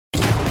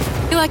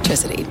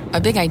Electricity,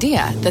 a big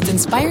idea that's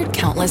inspired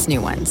countless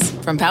new ones.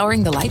 From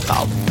powering the light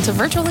bulb to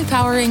virtually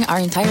powering our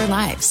entire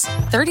lives.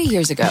 30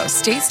 years ago,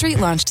 State Street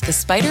launched the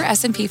SPDR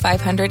S&P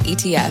 500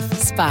 ETF,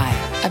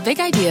 SPY. A big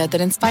idea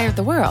that inspired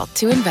the world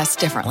to invest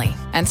differently.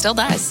 And still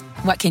does.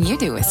 What can you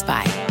do with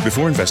SPY?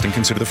 Before investing,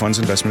 consider the fund's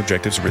investment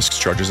objectives, risks,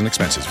 charges, and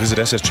expenses. Visit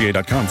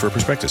ssga.com for a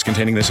prospectus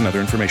containing this and other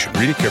information.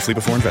 Read it carefully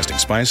before investing.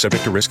 SPY is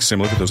subject to risks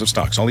similar to those of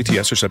stocks. All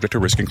ETFs are subject to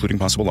risk, including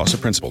possible loss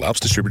of principal. Alps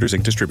Distributors,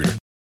 Inc. Distributor.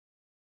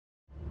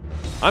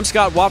 I'm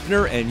Scott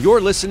Wapner, and you're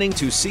listening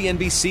to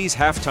CNBC's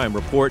Halftime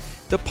Report,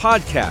 the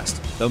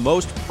podcast, the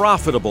most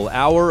profitable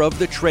hour of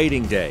the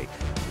trading day.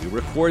 We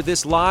record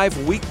this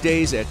live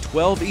weekdays at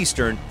 12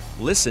 Eastern.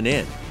 Listen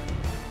in.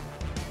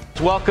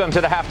 Welcome to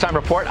the Halftime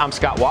Report. I'm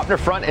Scott Wapner.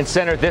 Front and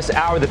center this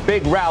hour, the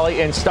big rally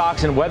in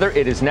stocks and whether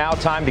it is now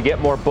time to get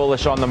more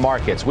bullish on the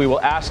markets. We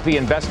will ask the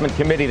investment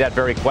committee that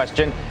very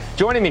question.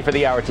 Joining me for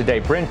the hour today,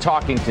 Bryn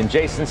Talkington,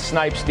 Jason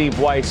Snipes, Steve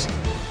Weiss,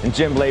 and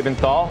Jim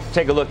Lebenthal.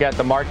 Take a look at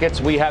the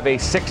markets. We have a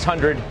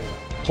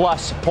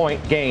 600-plus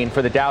point gain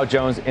for the Dow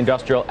Jones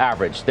Industrial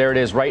Average. There it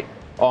is right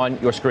on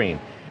your screen.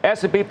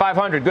 S&P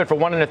 500, good for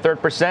 1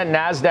 1/3%.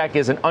 NASDAQ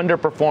is an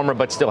underperformer,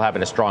 but still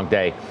having a strong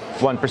day.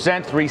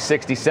 1%,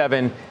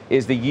 367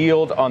 is the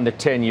yield on the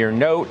 10-year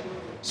note.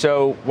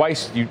 So,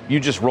 Weiss, you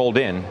just rolled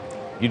in.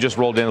 You just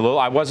rolled in a little.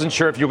 I wasn't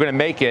sure if you were going to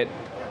make it,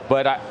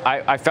 but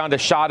I found a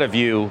shot of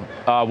you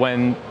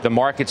when the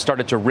market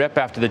started to rip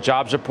after the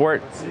jobs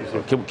report.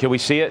 Can we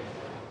see it?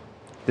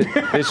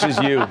 This is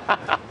you.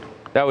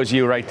 That was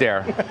you right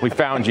there. We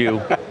found you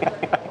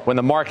when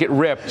the market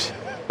ripped.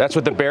 That's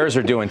what the Bears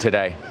are doing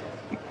today.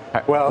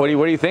 Well, what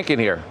are you thinking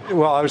here?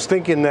 Well, I was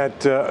thinking that,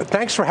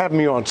 thanks for having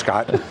me on,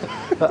 Scott.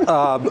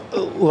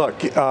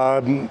 Look,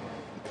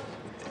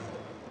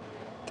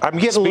 I'm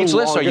getting speechless? a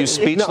little longer. Are you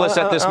speechless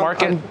at this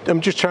market?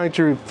 I'm just trying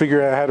to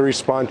figure out how to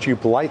respond to you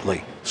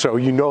politely. So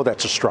you know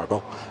that's a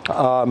struggle.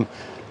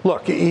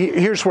 Look,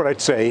 here's what I'd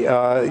say.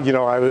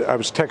 I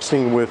was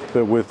texting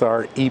with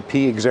our EP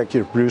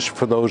executive producer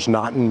for those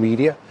not in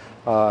media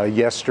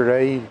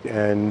yesterday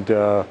and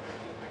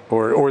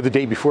or the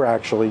day before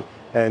actually.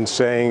 And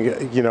saying,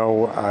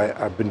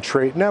 I've been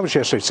trading. That was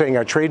yesterday. Saying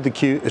I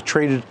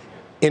traded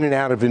in and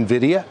out of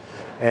Nvidia,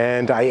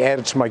 and I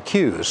added to my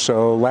queues.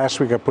 So last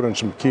week I put in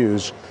some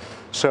queues.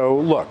 So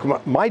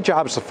look, my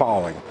job is the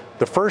following.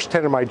 The first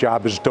 10 of my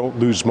job is don't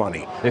lose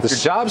money. If your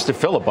job's to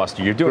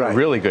filibuster, you're doing a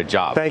really good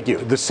job. Thank you.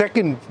 The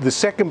second,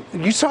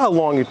 you saw how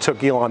long it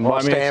took Elon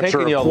Musk to answer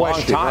a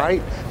question,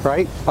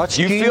 right?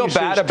 You feel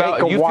bad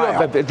about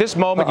at this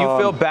moment. You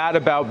feel bad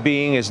about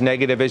being as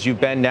negative as you've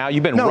been now.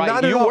 You've been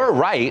right. You were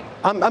right.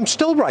 I'm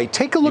still right.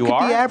 Take a look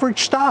at the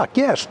average stock.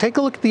 Yes, take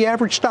a look at the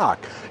average stock.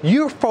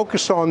 You're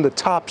focused on the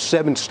top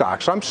 7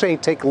 stocks. I'm saying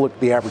take a look at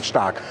the average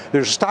stock.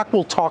 There's a stock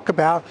we'll talk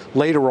about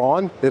later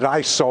on that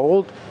I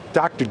sold.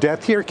 Dr.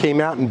 Death here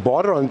came out and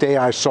bought it on the day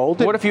I sold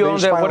it. What if you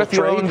own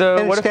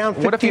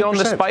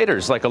the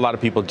spiders like a lot of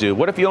people do?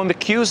 What if you own the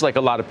Qs like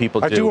a lot of people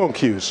do? I do own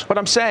Qs. But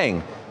I'm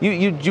saying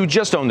you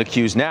just own the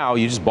Qs now.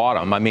 You just bought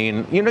them. I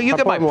mean, you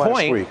get my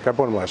point. I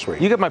bought them last week.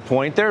 You get my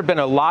point. There have been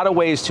a lot of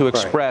ways to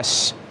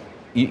express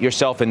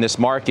yourself in this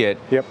market.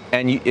 Yep.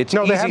 And it's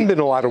there haven't been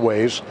a lot of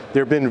ways.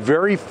 There have been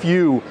very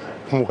few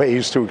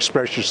ways to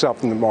express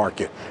yourself in the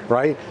market,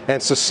 right? And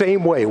it's the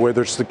same way,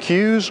 whether it's the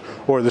Qs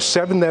or the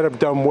 7 that have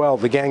done well,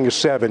 the gang of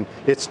 7,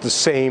 it's the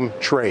same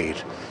trade.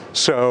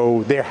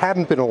 So there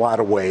haven't been a lot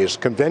of ways.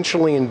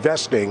 Conventionally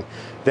investing,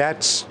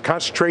 that's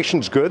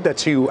concentration's good.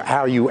 That's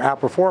how you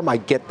outperform. I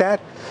get that.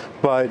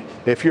 But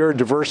if you're a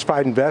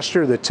diversified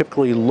investor that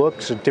typically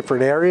looks at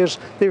different areas,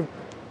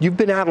 you've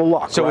been out of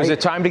luck. So right? Is it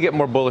time to get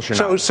more bullish or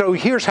not? So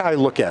here's how I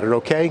look at it,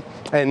 okay?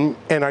 And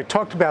I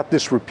talked about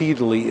this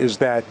repeatedly, is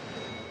that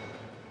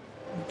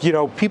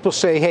people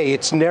say, hey,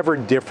 it's never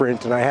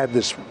different. And I had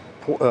this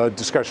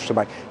discussion with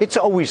somebody. It's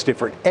always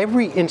different.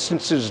 Every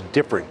instance is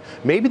different.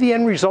 Maybe the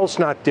end result's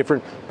not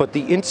different, but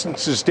the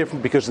instance is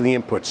different because of the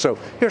input. So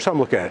here's how I'm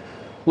looking at it.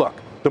 Look,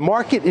 the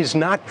market is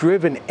not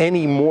driven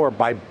anymore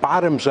by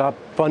bottoms-up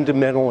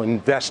fundamental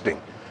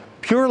investing,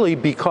 purely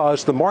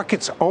because the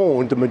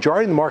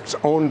majority of the market's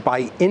owned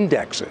by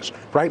indexes,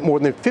 right? More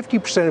than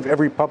 50% of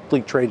every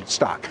publicly traded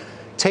stock.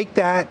 Take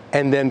that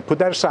and then put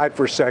that aside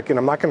for a second.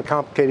 I'm not going to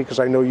complicate it because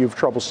I know you have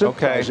trouble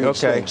synthesizing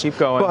these things. Keep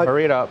going.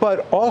 Hurry it up.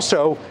 But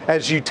also,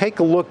 as you take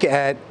a look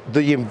at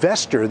the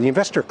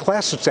investor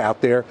class that's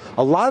out there,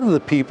 a lot of the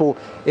people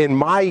in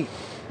my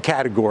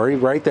category,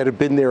 right, that have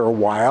been there a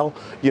while,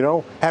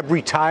 have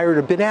retired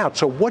or been out.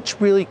 So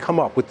what's really come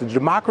up with the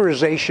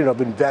democratization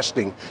of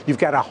investing? You've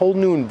got a whole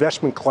new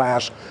investment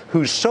class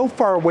who's so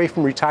far away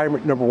from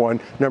retirement, number one.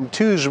 Number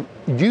two is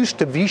used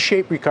to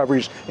V-shaped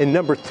recoveries. And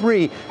number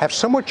three, have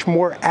so much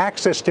more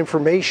access to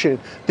information,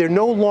 they're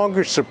no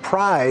longer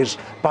surprised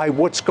by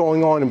what's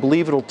going on and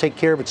believe it'll take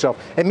care of itself.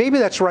 And maybe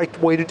that's the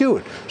right way to do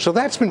it. So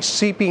that's been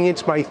seeping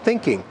into my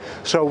thinking.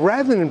 So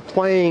rather than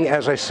playing,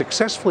 as I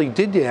successfully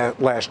did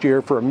last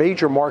year, for a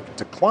major market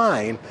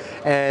decline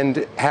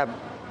and have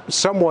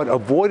somewhat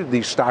avoided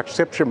these stocks,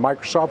 except for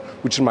Microsoft,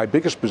 which is my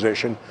biggest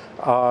position,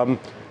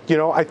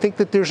 I think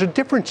that there's a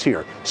difference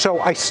here. So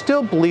I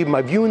still believe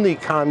my view in the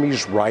economy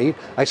is right.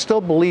 I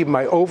still believe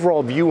my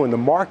overall view in the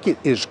market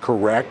is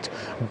correct.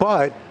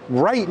 But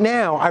right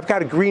now, I've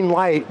got a green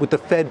light with the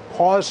Fed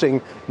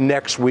pausing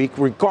next week,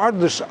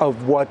 regardless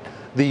of what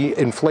the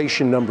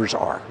inflation numbers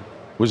are.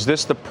 Was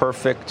this the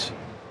perfect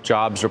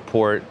jobs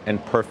report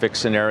and perfect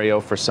scenario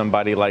for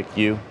somebody like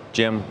you,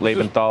 Jim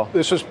Lebenthal?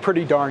 This was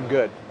pretty darn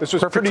good. This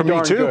was perfect pretty for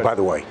me too, good. by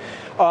the way.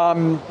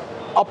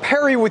 I'll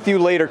parry with you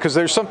later because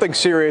there's something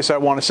serious I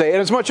want to say. And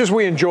as much as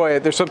we enjoy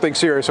it, there's something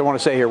serious I want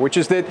to say here, which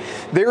is that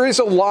there is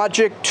a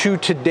logic to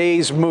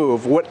today's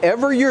move.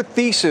 Whatever your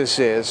thesis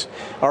is,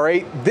 all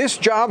right, this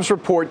jobs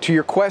report, to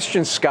your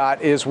question,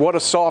 Scott, is what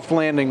a soft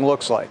landing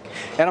looks like.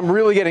 And I'm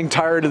really getting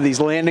tired of these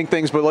landing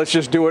things, but let's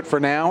just do it for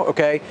now,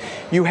 okay?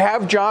 You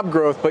have job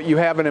growth, but you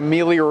have an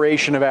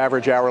amelioration of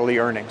average hourly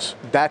earnings.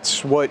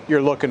 That's what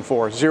you're looking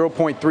for,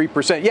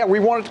 0.3%. Yeah, we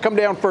want it to come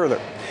down further.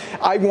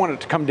 I want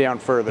it to come down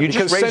further. You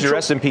just raised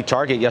your S&P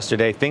target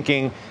yesterday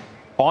thinking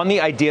on the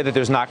idea that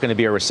there's not going to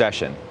be a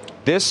recession.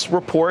 This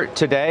report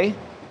today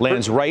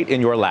lands right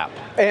in your lap.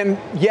 And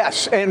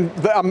yes, and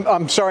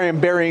I'm sorry I'm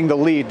burying the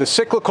lead. The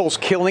cyclical's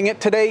killing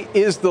it today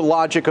is the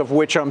logic of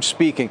which I'm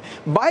speaking.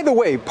 By the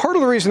way, part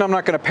of the reason I'm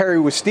not going to parry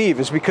with Steve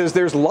is because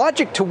there's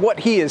logic to what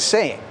he is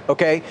saying,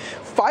 okay?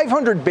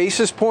 500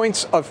 basis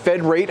points of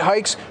Fed rate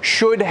hikes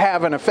should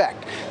have an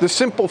effect. The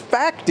simple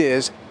fact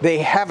is they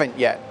haven't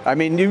yet. I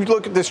mean, you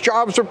look at this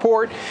jobs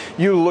report,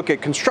 you look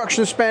at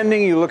construction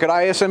spending, you look at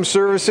ISM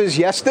services.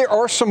 Yes, there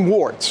are some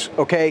warts,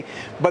 okay?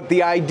 But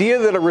the idea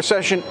that a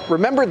recession,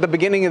 remember at the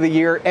beginning of the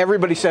year,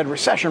 everybody said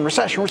recession,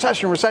 recession,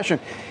 recession, recession.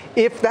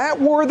 If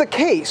that were the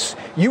case,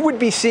 you would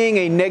be seeing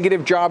a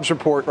negative jobs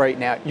report right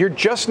now. You're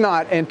just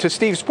not. And to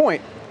Steve's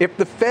point, if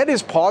the Fed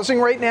is pausing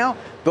right now,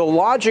 the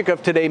logic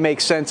of today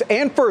makes sense.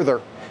 And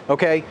further,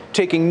 okay,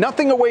 taking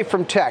nothing away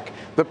from tech,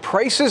 the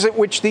prices at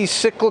which these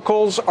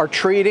cyclicals are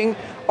trading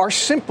are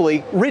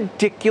simply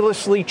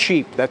ridiculously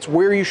cheap. That's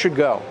where you should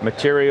go.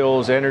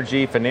 Materials,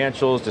 energy,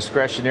 financials,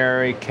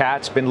 discretionary.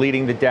 CAT's been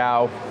leading the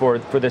Dow for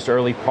this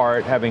early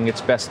part, having its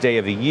best day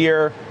of the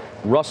year.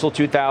 Russell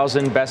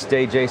 2000, best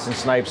day, Jason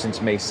Snipes, since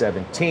May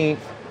 17th.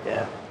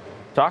 Yeah.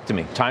 Talk to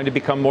me. Time to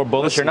become more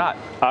bullish or not?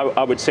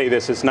 I would say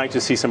this. It's nice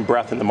to see some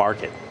breath in the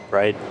market,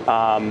 right?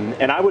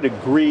 And I would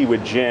agree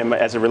with Jim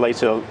as it relates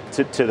to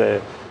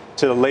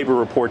the labor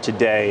report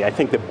today. I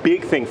think the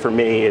big thing for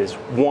me is,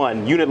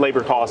 one, unit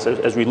labor costs,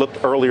 as we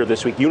looked earlier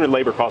this week, unit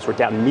labor costs were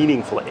down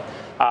meaningfully.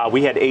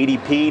 We had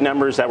ADP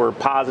numbers that were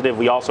positive.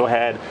 We also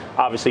had,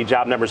 obviously,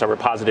 job numbers that were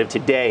positive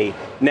today.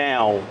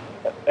 Now,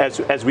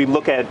 as we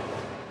look at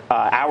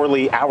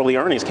hourly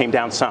earnings came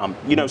down some.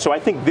 So I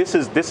think this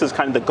is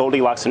kind of the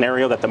Goldilocks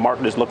scenario that the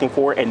market is looking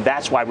for, and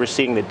that's why we're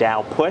seeing the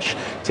Dow push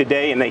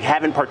today, and they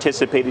haven't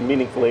participated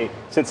meaningfully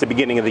since the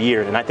beginning of the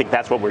year, and I think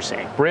that's what we're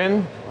seeing.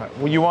 Bryn,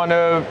 you want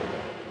to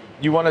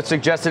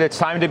suggest that it's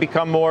time to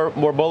become more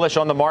bullish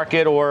on the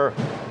market or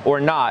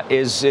not?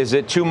 Is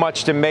it too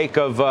much to make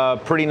of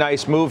a pretty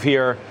nice move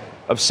here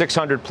of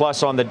 600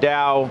 plus on the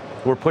Dow?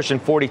 We're pushing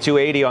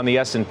 4280 on the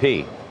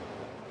S&P.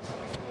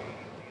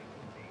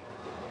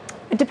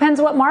 It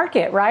depends what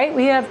market, right?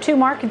 We have two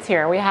markets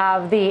here. We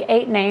have the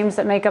 8 names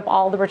that make up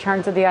all the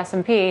returns of the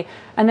S&P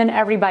and then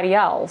everybody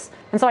else.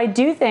 And so I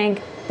do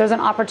think there's an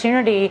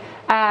opportunity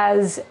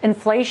as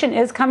inflation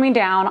is coming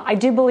down. I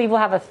do believe we'll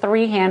have a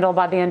 3 handle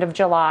by the end of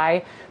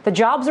July. The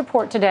jobs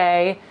report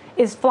today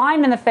is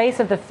flying in the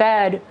face of the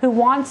Fed, who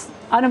wants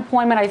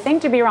unemployment, I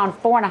think, to be around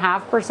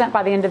 4.5%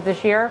 by the end of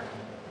this year.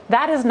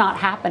 That is not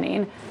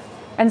happening.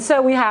 And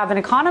so we have an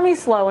economy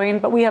slowing,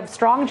 but we have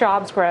strong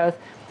jobs growth.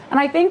 And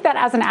I think that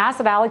as an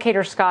asset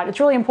allocator, Scott, it's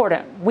really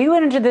important. We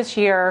went into this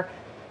year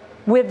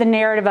with the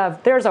narrative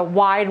of there's a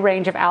wide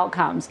range of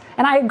outcomes.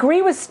 And I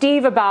agree with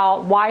Steve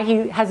about why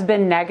he has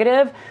been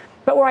negative.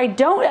 But where I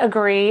don't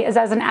agree is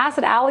as an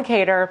asset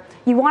allocator,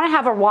 you want to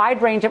have a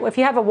wide range of, if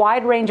you have a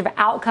wide range of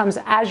outcomes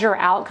as your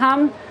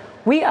outcome,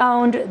 we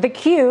owned the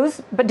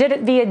Qs, but did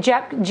it via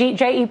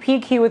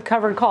JEPQ with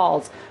covered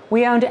calls.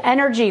 We owned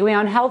energy, we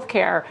owned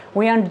healthcare,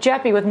 we owned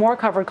JEPI with more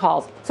covered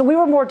calls. So we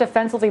were more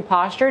defensively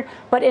postured,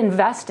 but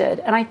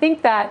invested. And I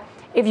think that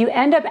if you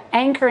end up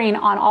anchoring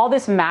on all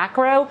this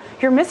macro,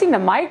 you're missing the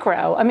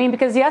micro. I mean,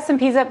 because the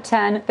S&P's up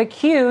 10, the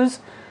Qs,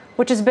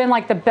 which has been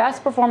like the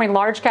best performing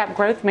large cap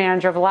growth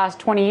manager of the last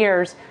 20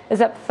 years, is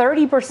up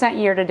 30%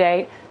 year to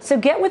date. So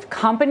get with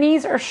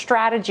companies or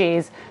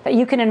strategies that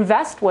you can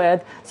invest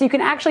with so you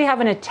can actually have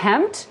an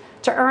attempt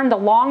to earn the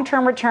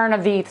long-term return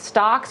of the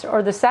stocks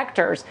or the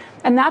sectors.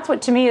 And that's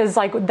what to me is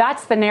like,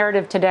 that's the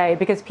narrative today,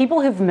 because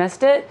people who've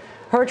missed it,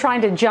 who are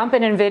trying to jump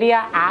in NVIDIA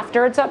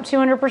after it's up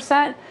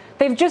 200%,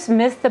 they've just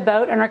missed the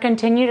boat and are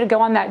continuing to go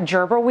on that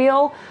gerber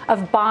wheel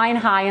of buying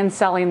high and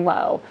selling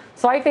low.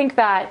 So I think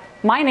that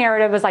my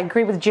narrative is I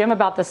agree with Jim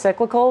about the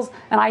cyclicals,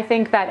 and I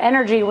think that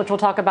energy, which we'll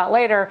talk about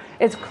later,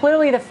 is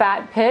clearly the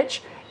fat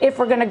pitch if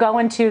we're going to go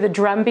into the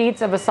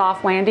drumbeats of a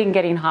soft landing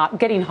getting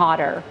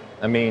hotter.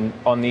 I mean,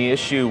 on the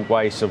issue,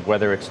 Weiss, of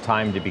whether it's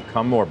time to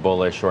become more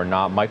bullish or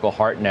not, Michael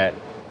Hartnett,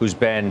 who's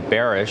been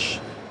bearish,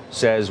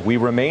 says we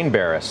remain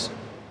bearish.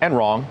 and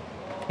wrong.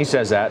 He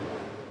says that.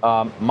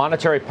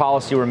 Monetary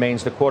policy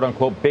remains the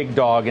quote-unquote big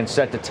dog and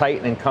set to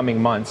tighten in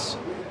coming months.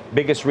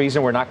 Biggest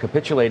reason we're not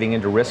capitulating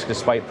into risk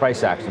despite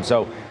price action.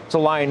 So it's a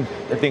line,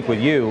 I think, with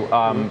you.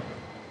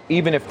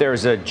 Even if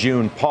there's a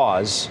June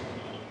pause,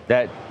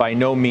 that by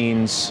no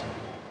means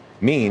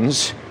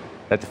means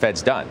that the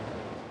Fed's done,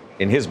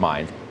 in his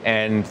mind,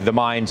 and the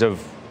minds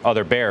of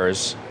other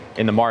bears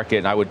in the market.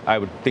 And I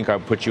would think I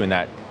would put you in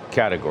that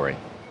category.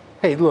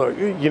 Hey, look,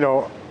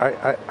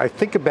 I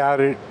think about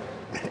it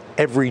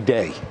every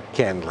day,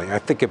 candidly. I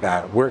think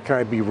about it. Where can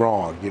I be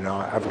wrong?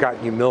 I've got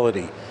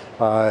humility.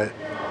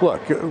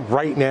 Look,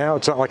 right now,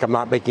 it's not like I'm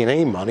not making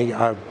any money.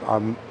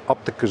 I'm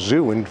up the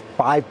kazoo in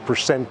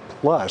 5%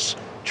 plus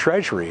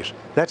treasuries.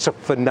 That's a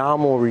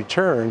phenomenal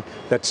return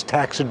that's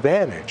tax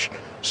advantage.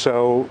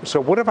 So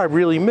what have I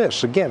really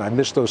missed? Again, I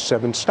missed those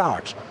 7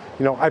 stocks.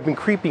 I've been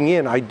creeping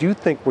in. I do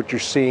think what you're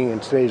seeing in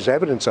today's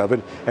evidence of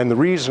it, and the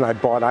reason I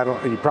bought,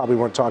 you probably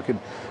weren't talking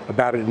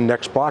about it in the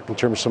next block in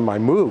terms of my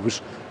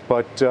moves,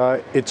 but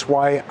it's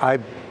why I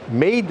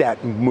made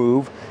that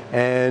move.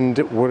 And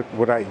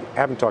what I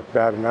haven't talked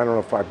about, and I don't know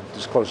if I've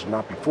disclosed it or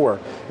not before,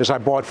 is I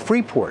bought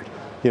Freeport,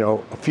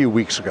 a few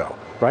weeks ago,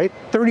 right?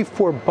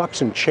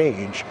 $34 and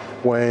change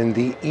when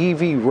the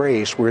EV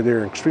race, where they're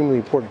an extremely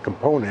important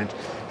component,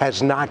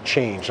 has not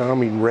changed. I don't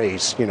mean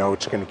race,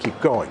 it's going to keep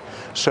going.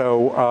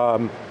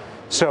 So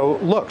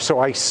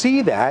I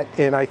see that,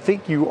 and I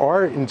think you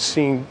are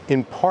seeing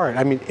in part.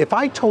 I mean, if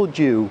I told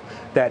you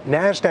that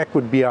NASDAQ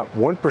would be up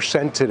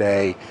 1%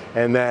 today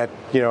and that,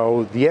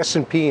 the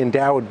S&P and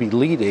Dow would be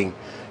leading,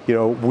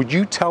 would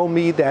you tell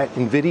me that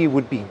NVIDIA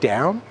would be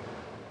down?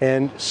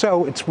 And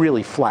so it's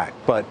really flat,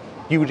 but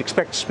you would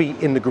expect to be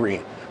in the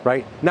green,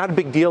 right? Not a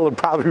big deal. It'll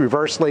probably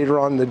reverse later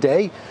on in the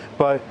day.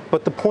 But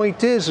the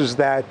point is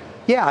that,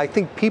 yeah, I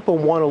think people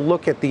want to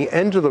look at the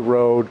end of the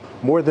road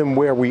more than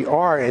where we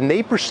are, and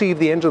they perceive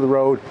the end of the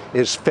road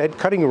as Fed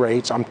cutting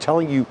rates. I'm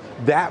telling you,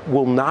 that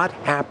will not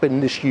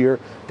happen this year.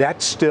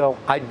 That's still,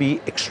 I'd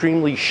be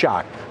extremely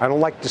shocked. I don't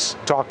like to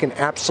talk in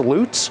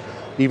absolutes,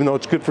 even though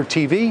it's good for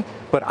TV,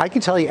 but I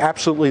can tell you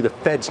absolutely the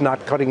Fed's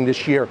not cutting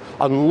this year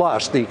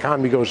unless the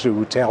economy goes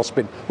to a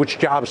tailspin, which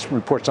jobs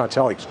report's not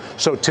telling us.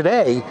 So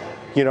today,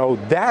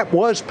 that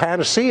was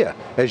panacea.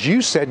 As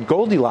you said,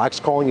 Goldilocks,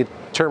 calling it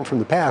a term from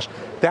the past,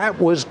 that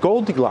was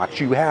Goldilocks.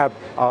 You have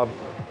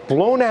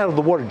blown out of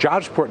the water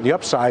jobs report on the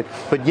upside,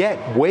 but yet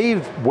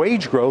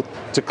wage growth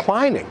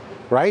declining,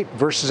 right,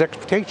 versus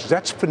expectations.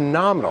 That's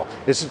phenomenal.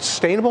 Is it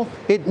sustainable?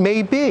 It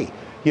may be,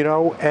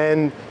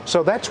 and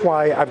so that's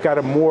why I've got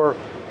a more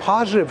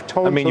positive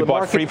tone. I mean, for you the bought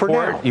market Freeport,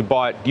 for now.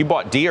 you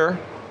bought Deere.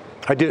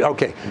 I did.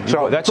 Okay,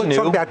 so that's let's new.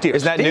 talk about Deere.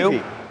 Is that new?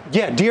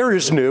 Yeah, Deere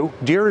is new.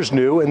 Deere is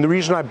new, and the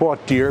reason I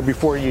bought Deere,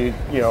 before you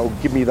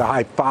give me the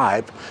high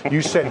five,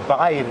 you said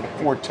buy it at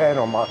 410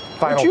 on my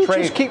final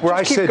trade, where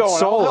I said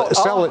sell it.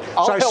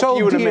 So I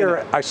sold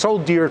Deere. I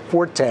sold Deere at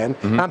 410.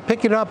 Mm-hmm. I'm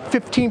picking up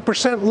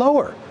 15%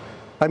 lower.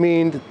 I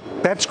mean,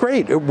 that's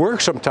great. It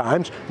works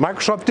sometimes.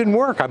 Microsoft didn't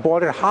work. I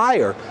bought it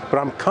higher, but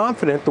I'm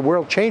confident the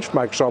world changed for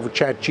Microsoft with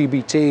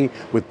ChatGPT,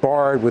 with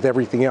Bard, with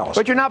everything else.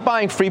 But you're not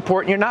buying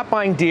Freeport and you're not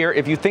buying Deere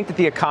if you think that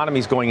the economy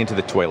is going into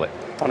the toilet.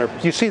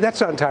 100%. You see,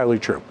 that's not entirely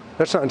true.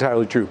 That's not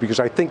entirely true,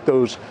 because I think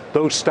those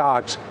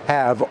stocks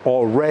have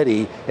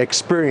already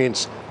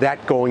experienced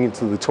that going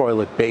into the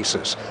toilet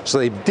basis. So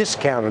they've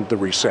discounted the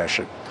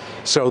recession.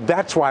 So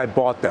that's why I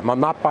bought them.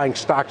 I'm not buying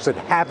stocks that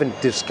haven't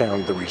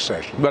discounted the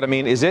recession. But I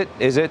mean, is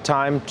it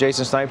time,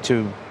 Jason Snipe,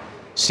 to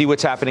see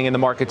what's happening in the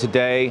market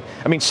today?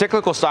 I mean,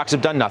 cyclical stocks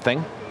have done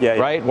nothing,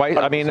 right?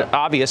 I mean,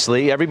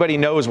 obviously, everybody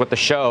knows what the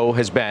show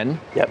has been.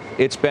 Yep.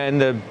 It's been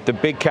the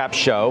big cap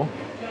show,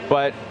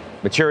 but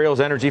materials,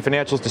 energy,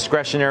 financials,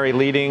 discretionary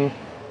leading.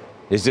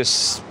 Is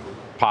this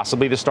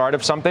possibly the start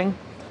of something?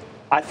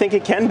 I think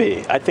it can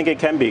be.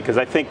 Because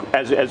I think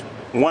as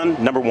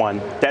number one,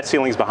 debt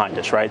ceiling's behind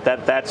us, right?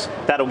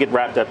 That'll get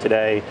wrapped up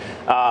today.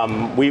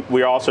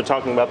 We are also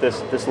talking about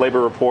this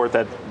labor report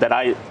that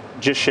I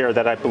just shared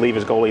that I believe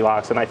is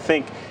Goldilocks, and I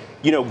think,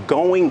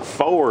 going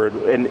forward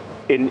and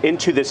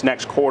into this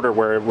next quarter,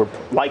 where we're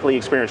likely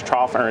experience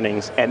trough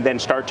earnings and then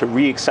start to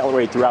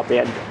reaccelerate throughout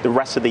the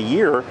rest of the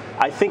year,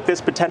 I think this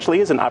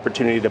potentially is an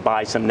opportunity to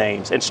buy some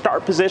names and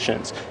start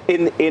positions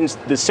in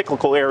the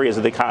cyclical areas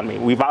of the economy.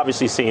 We've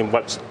obviously seen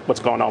what's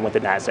going on with the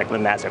NASDAQ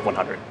and the NASDAQ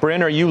 100.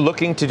 Bryn, are you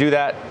looking to do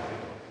that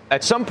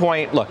at some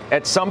point? Look,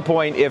 at some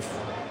point,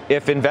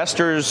 if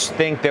investors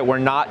think that we're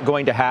not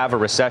going to have a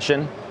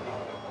recession,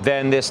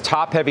 then this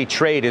top-heavy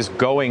trade is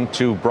going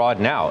to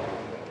broaden out.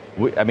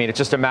 I mean, it's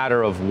just a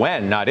matter of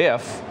when, not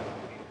if.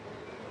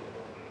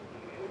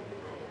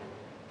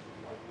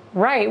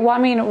 Right. Well, I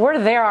mean, we're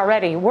there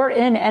already. We're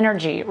in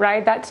energy,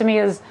 right? That to me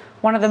is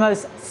one of the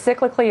most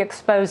cyclically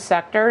exposed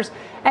sectors.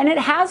 And it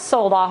has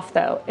sold off,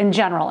 though, in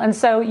general. And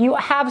so you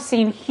have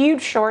seen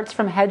huge shorts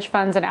from hedge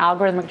funds and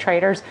algorithmic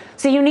traders.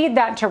 So you need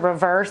that to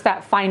reverse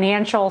that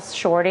financial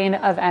shorting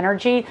of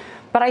energy.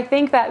 But I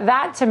think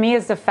that to me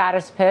is the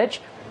fattest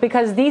pitch.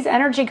 because these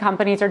energy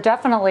companies are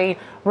definitely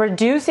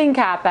reducing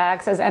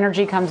CapEx as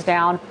energy comes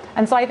down.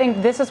 And so I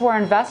think this is where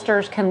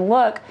investors can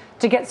look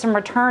to get some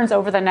returns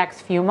over the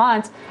next few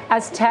months.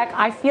 As tech,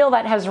 I feel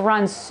that has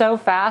run so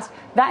fast,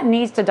 that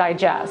needs to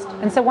digest.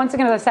 And so once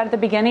again, as I said at the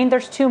beginning,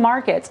 there's two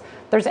markets.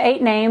 There's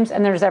 8 names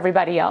and there's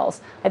everybody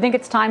else. I think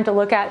it's time to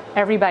look at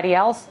everybody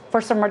else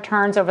for some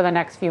returns over the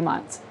next few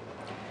months.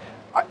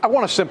 I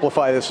want to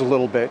simplify this a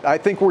little bit. I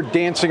think we're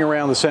dancing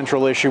around the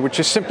central issue, which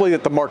is simply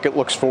that the market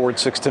looks forward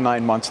 6 to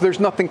 9 months. There's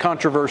nothing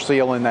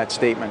controversial in that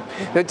statement.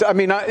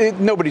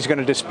 Nobody's going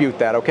to dispute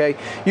that, okay?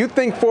 You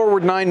think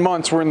forward 9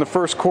 months, we're in the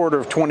first quarter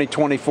of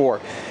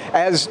 2024.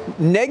 As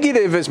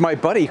negative as my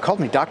buddy, he called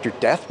me Dr.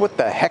 Death. What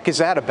the heck is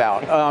that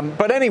about?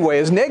 But anyway,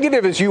 as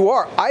negative as you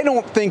are, I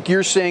don't think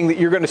you're saying that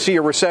you're going to see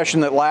a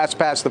recession that lasts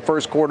past the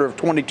first quarter of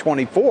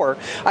 2024.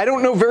 I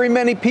don't know very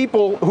many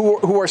people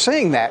who are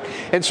saying that.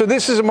 And so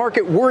this is a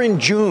market. We're in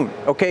June,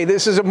 okay?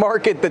 This is a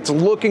market that's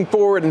looking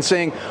forward and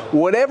saying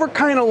whatever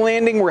kind of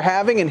landing we're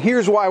having, and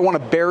here's why I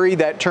want to bury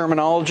that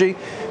terminology.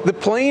 The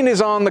plane is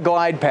on the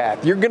glide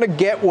path. You're going to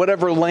get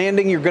whatever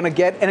landing you're going to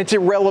get, and it's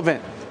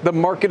irrelevant. The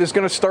market is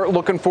going to start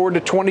looking forward to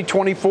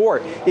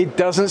 2024. It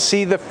doesn't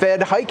see the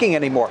Fed hiking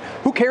anymore.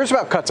 Who cares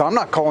about cuts? I'm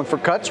not calling for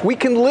cuts. We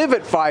can live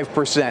at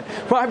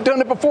 5%. Well, I've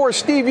done it before.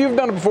 Steve, you've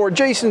done it before.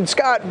 Jason,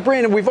 Scott,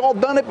 Brandon, we've all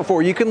done it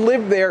before. You can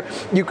live there.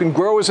 You can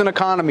grow as an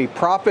economy.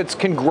 Profits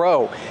can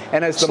grow.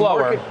 And as the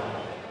market...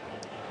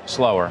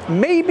 Slower.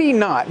 Maybe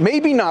not.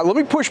 Maybe not. Let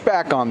me push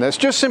back on this.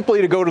 Just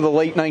simply to go to the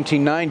late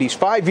 1990s,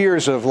 5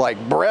 years of like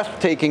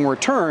breathtaking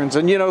returns.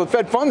 And, the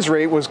Fed funds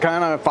rate was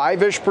kind of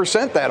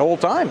 5-ish% that whole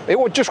time. It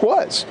just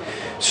was.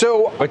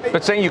 So,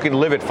 but saying you can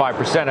live at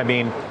 5%, I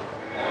mean,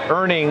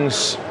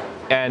 earnings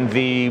and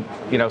the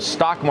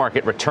stock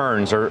market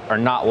returns are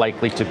not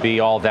likely to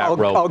be all that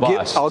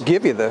robust. I'll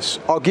give you this.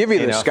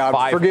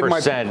 Scott.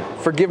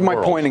 Forgive my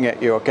pointing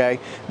at you, okay?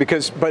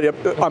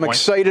 But I'm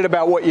excited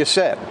about what you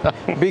said.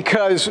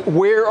 Because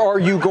where are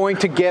you going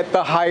to get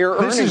the higher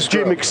earnings? This is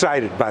Jim growth?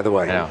 Excited, by the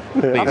way. Yeah.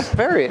 Please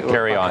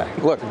carry on.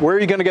 Look, where are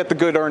you going to get the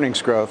good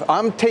earnings growth?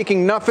 I'm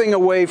taking nothing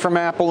away from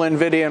Apple,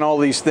 Nvidia, and all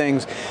these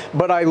things,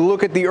 but I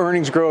look at the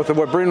earnings growth of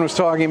what Bryn was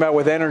talking about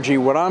with energy,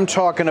 what I'm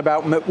talking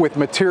about with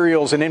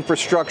materials and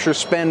infrastructure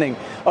spending,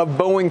 of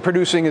Boeing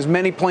producing as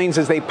many planes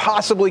as they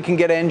possibly can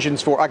get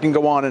engines for. I can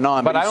go on and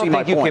on. But I don't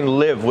think you can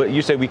live with,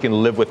 you say we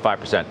can live with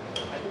 5%.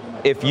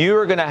 If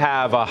you're going to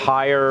have a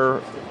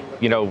higher,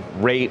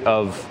 rate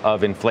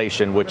of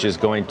inflation, which is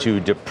going to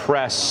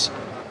depress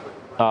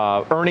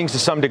earnings to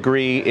some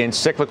degree in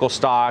cyclical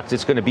stocks,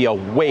 it's going to be a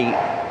weight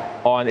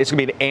on, it's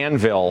going to be an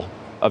anvil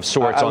of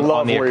sorts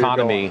on the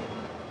economy.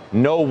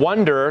 No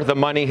wonder the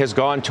money has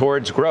gone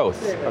towards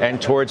growth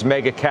and towards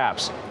mega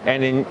caps.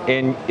 And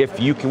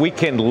we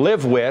can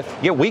live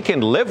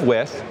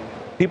with,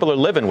 people are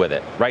living with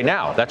it right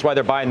now. That's why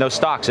they're buying those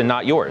stocks and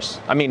not yours.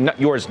 I mean, not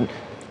yours.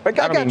 I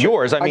don't mean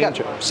yours. I mean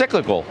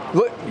cyclical.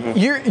 Look,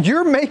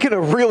 you're making a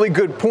really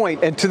good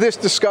point. And to this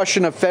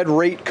discussion of Fed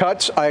rate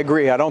cuts, I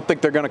agree. I don't think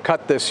they're going to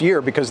cut this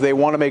year because they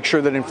want to make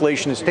sure that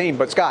inflation is tamed.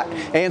 But Scott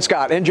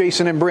and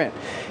Jason and Brent,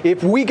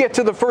 if we get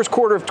to the first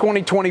quarter of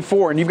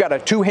 2024 and you've got a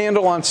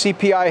 2-handle on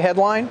CPI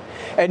headline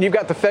and you've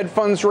got the Fed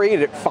funds rate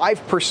at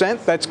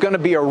 5%, that's going to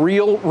be a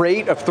real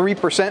rate of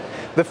 3%.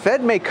 The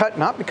Fed may cut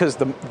not because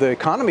the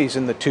economy's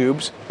in the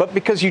tubes, but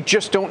because you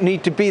just don't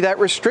need to be that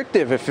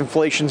restrictive if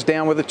inflation's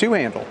down with a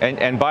 2-handle.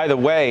 And by the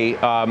way,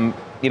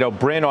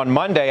 Bryn, on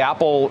Monday,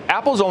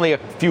 Apple's only a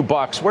few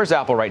bucks. Where's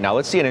Apple right now?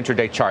 Let's see an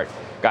intraday chart,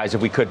 guys, if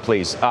we could,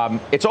 please.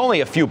 It's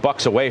only a few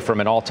bucks away from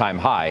an all-time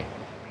high.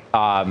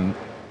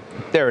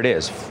 There it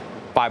is,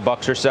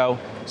 $5 or so.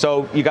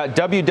 So you got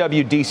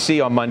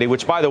WWDC on Monday,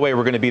 which, by the way,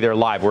 we're going to be there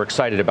live. We're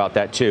excited about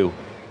that, too,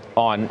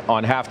 on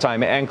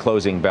halftime and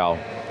closing bell.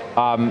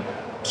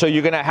 So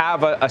you're going to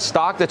have a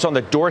stock that's on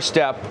the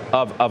doorstep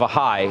of a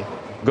high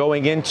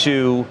going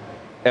into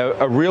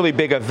a really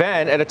big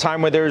event at a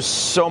time where there's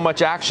so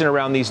much action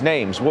around these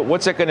names.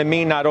 What's it going to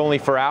mean not only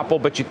for Apple,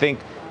 but you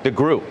think the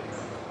group?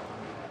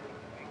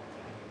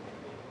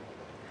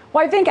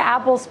 Well, I think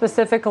Apple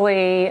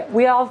specifically,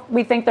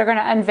 we think they're going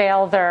to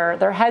unveil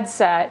their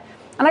headset,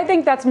 and I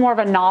think that's more of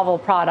a novel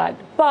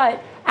product.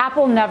 But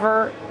Apple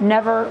never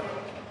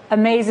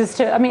amazes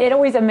it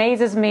always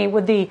amazes me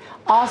with the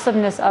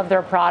awesomeness of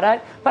their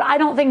product, but I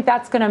don't think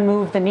that's going to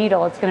move the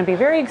needle. It's going to be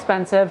very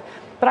expensive.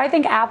 But I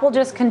think Apple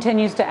just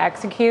continues to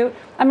execute.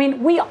 I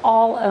mean, we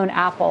all own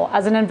Apple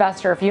as an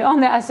investor. If you own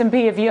the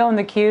S&P, if you own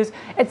the Qs,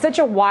 it's such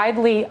a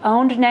widely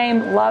owned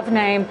name, loved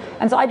name.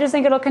 And so I just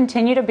think it'll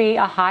continue to be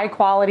a high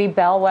quality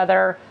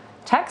bellwether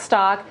tech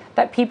stock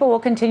that people will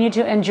continue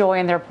to enjoy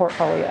in their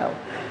portfolio.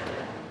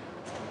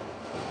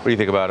 What do you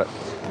think about it?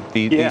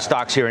 These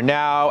stocks here and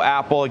now,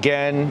 Apple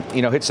again,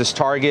 hits this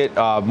target.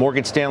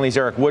 Morgan Stanley's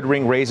Eric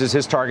Woodring raises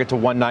his target to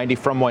 190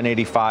 from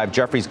 185.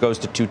 Jefferies goes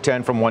to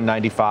 210 from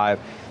 195.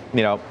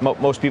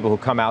 Most people who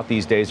come out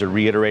these days are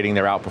reiterating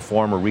their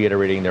outperform or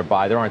reiterating their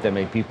buy. There aren't that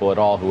many people at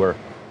all who are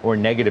or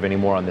negative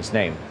anymore on this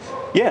name.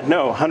 Yeah,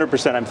 no,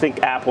 100%. I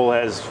think Apple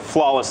has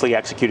flawlessly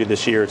executed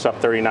this year. It's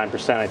up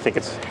 39%. I think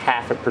it's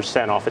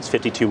 0.5% off its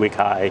 52-week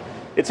high.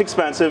 It's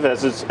expensive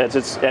as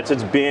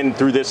it's been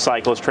through this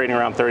cycle. It's trading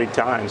around 30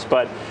 times.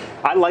 But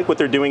I like what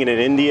they're doing in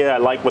India. I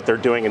like what they're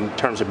doing in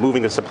terms of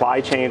moving the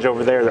supply chains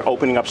over there. They're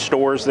opening up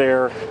stores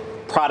there.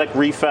 Product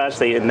refresh.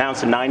 They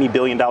announced a $90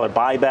 billion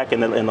buyback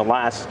in the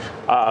last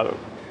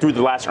through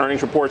the last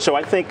earnings report. So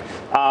I think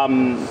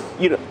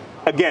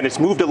again, it's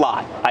moved a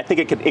lot. I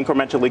think it could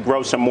incrementally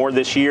grow some more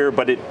this year,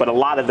 but a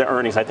lot of the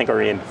earnings I think are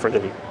in for the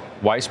year.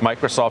 Weiss,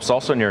 Microsoft's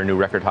also near a new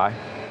record high.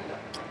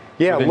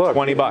 Yeah, look,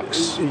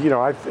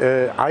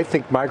 $20. I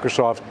think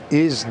Microsoft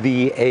is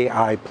the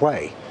AI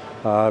play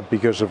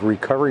because of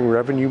recurring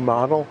revenue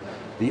model,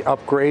 the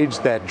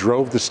upgrades that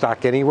drove the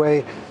stock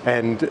anyway,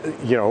 and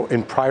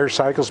in prior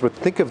cycles. But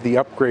think of the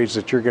upgrades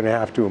that you're going to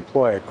have to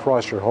employ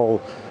across your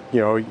whole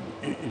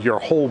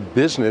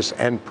business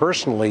and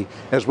personally,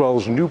 as well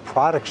as new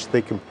products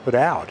they can put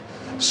out.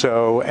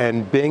 So,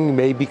 and Bing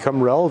may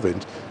become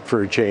relevant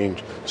for a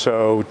change.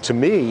 So to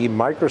me,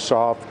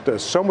 Microsoft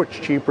is so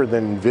much cheaper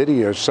than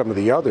NVIDIA, some of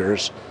the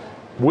others,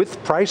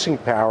 with pricing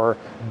power,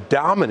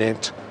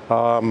 dominant.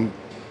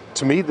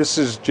 To me, this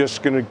is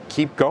just going to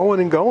keep going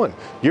and going.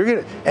 You're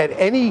going to, at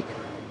any,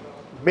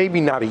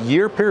 maybe not a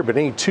year period, but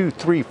any 2,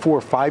 3,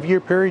 4, 5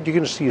 year period, you're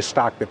going to see a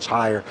stock that's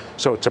higher.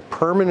 So it's a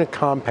permanent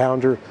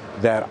compounder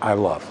that I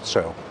love.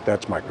 So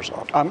that's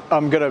Microsoft.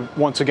 I'm going to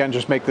once again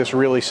just make this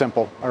really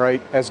simple. All right,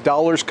 as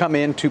dollars come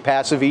into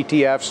passive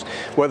ETFs,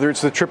 whether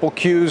it's the triple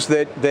Qs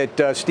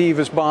that Steve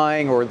is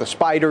buying or the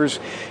spiders,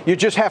 you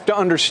just have to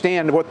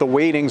understand what the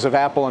weightings of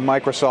Apple and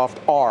Microsoft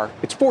are.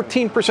 It's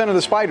 14% of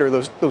the spider,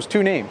 those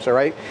two names. All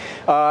right,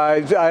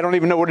 I don't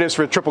even know what it is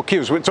for triple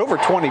Qs. It's over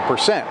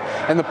 20%.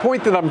 And the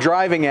point that I'm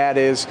driving at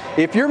is,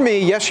 if you're me,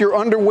 yes, you're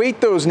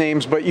underweight those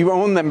names, but you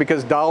own them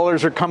because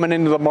dollars are coming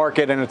into the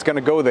market and it's going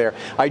to go there.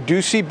 I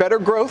do see better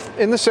growth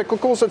in the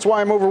cyclicals. That's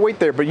why I'm overweight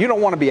there. But you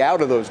don't want to be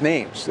out of those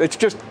names.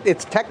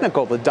 It's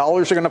technical. The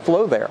dollars are going to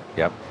flow there.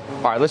 Yep.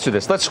 All right, let's do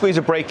this. Let's squeeze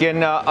a break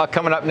in.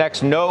 Coming up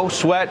next, no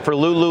sweat for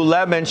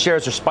Lululemon.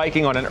 Shares are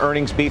spiking on an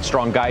earnings beat.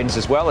 Strong guidance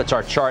as well. It's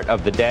our chart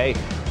of the day.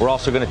 We're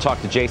also going to talk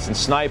to Jason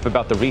Snipe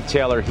about the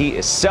retailer he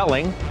is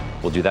selling.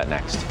 We'll do that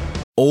next.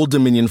 Old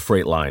Dominion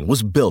Freight Line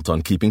was built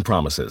on keeping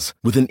promises.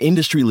 With an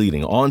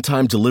industry-leading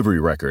on-time delivery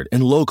record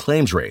and low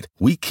claims rate,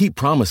 we keep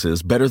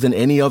promises better than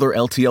any other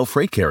LTL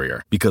freight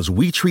carrier because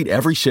we treat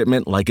every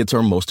shipment like it's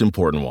our most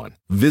important one.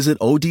 Visit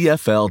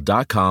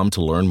odfl.com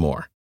to learn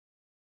more.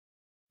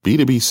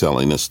 B2B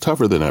selling is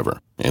tougher than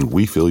ever, and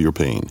we feel your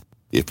pain.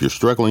 If you're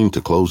struggling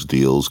to close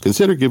deals,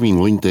 consider giving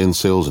LinkedIn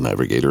Sales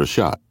Navigator a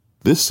shot.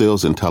 This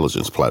sales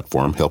intelligence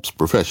platform helps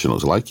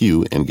professionals like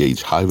you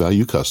engage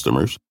high-value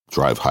customers,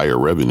 drive higher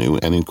revenue,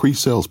 and increase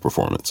sales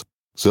performance.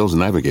 Sales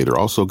Navigator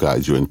also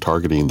guides you in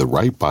targeting the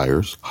right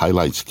buyers,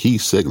 highlights key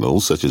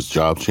signals such as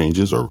job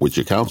changes or which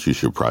accounts you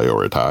should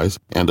prioritize,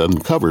 and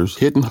uncovers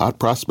hidden hot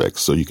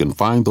prospects so you can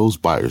find those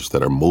buyers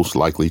that are most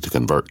likely to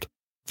convert.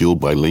 Fueled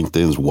by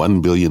LinkedIn's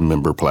 1 billion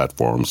member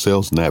platform,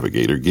 Sales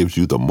Navigator gives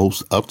you the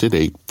most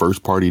up-to-date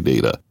first-party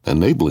data,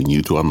 enabling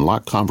you to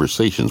unlock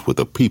conversations with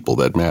the people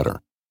that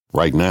matter.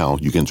 Right now,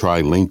 you can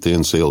try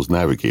LinkedIn Sales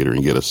Navigator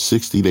and get a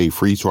 60-day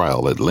free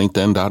trial at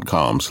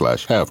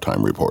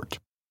linkedin.com/halftime report.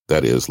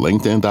 That is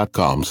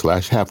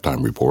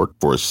linkedin.com/halftime report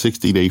for a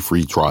 60-day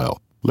free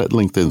trial. Let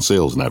LinkedIn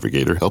Sales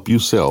Navigator help you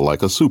sell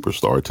like a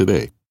superstar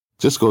today.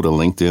 Just go to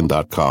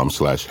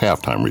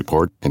linkedin.com/halftime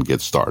report and get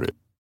started.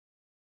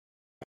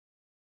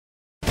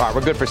 All right,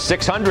 we're good for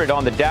 600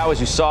 on the Dow. As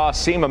you saw,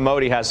 Seema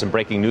Modi has some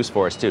breaking news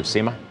for us, too.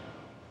 Seema?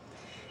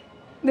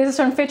 This is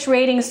from Fitch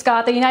Ratings,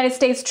 Scott. The United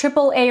States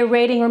AAA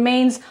rating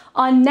remains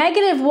on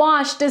negative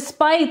watch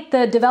despite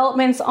the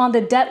developments on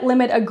the debt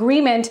limit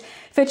agreement.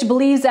 Fitch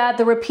believes that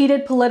the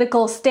repeated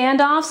political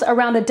standoffs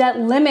around the debt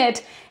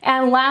limit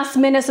and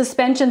last-minute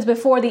suspensions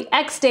before the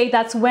X date,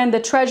 that's when the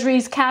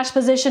Treasury's cash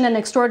position and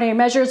extraordinary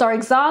measures are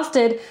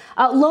exhausted,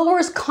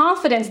 lowers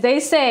confidence, they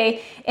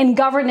say, in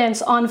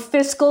governance on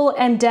fiscal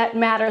and debt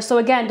matters. So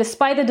again,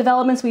 despite the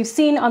developments we've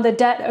seen on the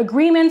debt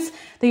agreements,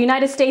 the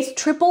United States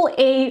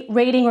AAA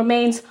rating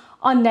remains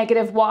on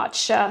negative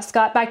watch.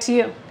 Scott, back to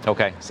you.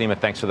 Okay, Seema,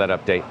 thanks for that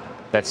update.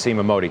 That's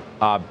Seema Modi.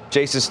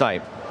 Jason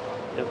Snipe.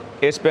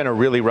 It's been a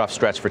really rough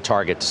stretch for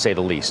Target, to say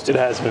the least. It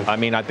has been. I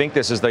mean, I think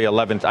this is the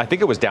 11th. I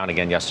think it was down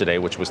again yesterday,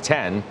 which was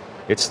 10.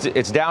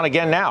 It's down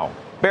again now.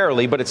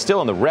 Barely, but it's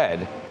still in the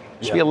red.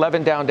 It should be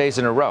 11 down days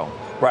in a row.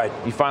 Right.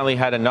 You finally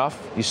had enough.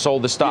 You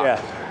sold the stock.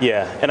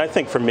 Yeah. And I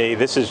think for me,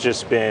 this has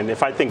just been,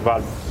 if I think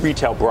about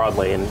retail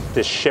broadly and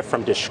this shift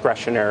from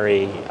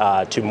discretionary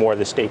to more of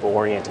the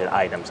staple-oriented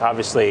items.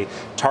 Obviously,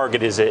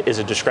 Target is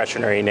a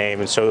discretionary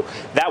name. And so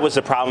that was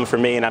the problem for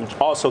me. And I'm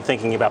also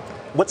thinking about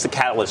what's the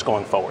catalyst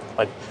going forward?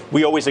 Like,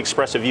 we always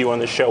express a view on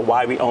the show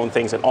why we own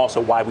things and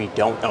also why we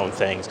don't own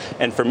things.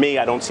 And for me,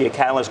 I don't see a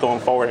catalyst going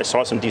forward. I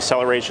saw some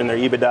deceleration in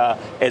their EBITDA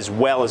as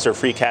well as their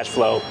free cash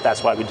flow.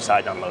 That's why we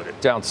decided to unload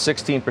it. Down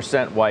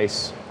 16%,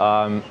 Weiss,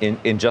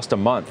 in just a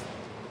month.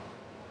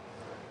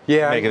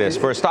 Yeah. Make of this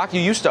for a stock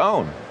you used to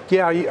own.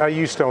 Yeah, I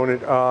used to own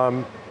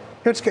it.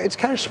 It's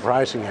kind of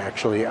surprising,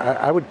 actually.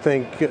 I would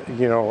think, I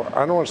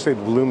don't want to say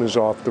the bloom is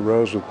off the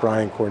rose with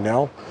Brian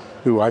Cornell,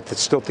 who I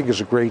still think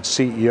is a great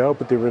CEO,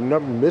 but there were a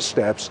number of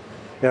missteps.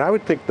 And I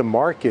would think the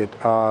market,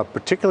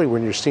 particularly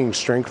when you're seeing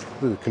strength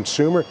for the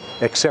consumer,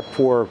 except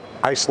for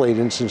isolated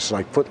instances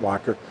like Foot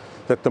Locker,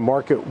 that the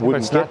market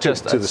wouldn't get to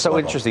this level. It's so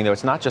interesting, though.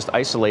 It's not just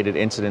isolated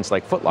incidents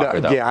like Foot Locker,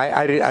 though. Yeah,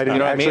 I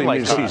didn't actually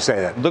mean to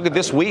say that. Look at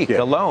this week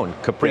alone.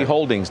 Capri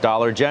Holdings,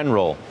 Dollar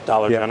General.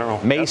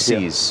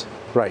 Macy's.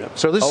 Right.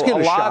 So this is going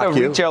to shock you. A lot of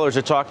retailers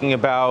are talking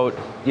about,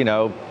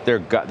 their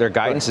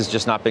guidance has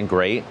just not been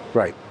great.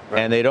 Right.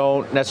 And they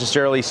don't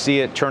necessarily see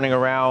it turning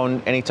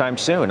around anytime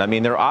soon. I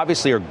mean, there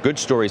obviously are good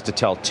stories to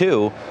tell,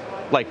 too,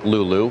 like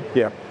Lulu,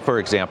 for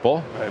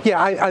example.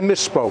 Yeah, I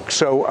misspoke.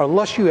 So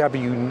unless you have a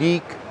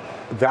unique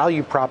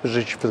value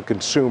proposition for the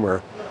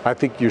consumer, I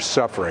think you're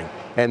suffering.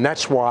 And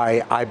that's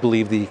why I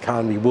believe the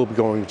economy will be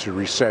going into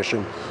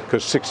recession,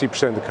 because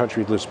 60% of the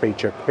country lives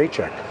paycheck to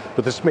paycheck.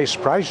 But this may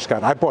surprise you,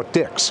 Scott. I bought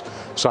Dick's.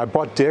 So I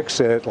bought Dick's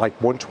at like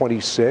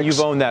 126. You've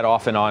owned that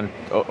off and on.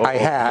 I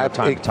have.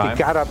 It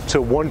got up to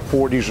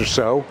 140s or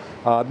so.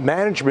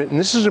 Management, and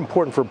this is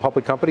important for a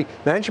public company,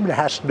 management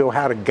has to know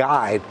how to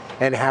guide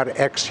and how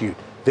to execute.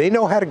 They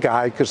know how to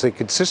guide because they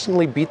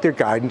consistently beat their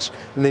guidance,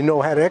 and they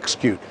know how to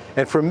execute.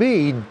 And for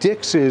me,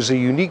 Dick's is a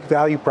unique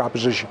value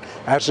proposition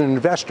as an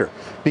investor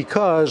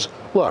because,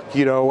 look,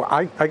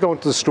 I go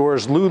into the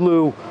stores,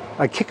 Lulu,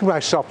 I kick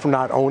myself for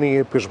not owning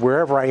it because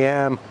wherever I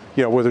am,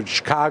 whether it's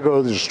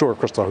Chicago, there's a store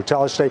across the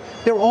hotel I stay,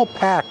 they're all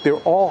packed, they're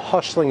all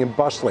hustling and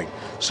bustling.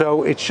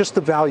 So it's just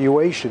the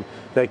valuation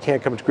that I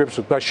can't come to grips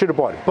with, but I should have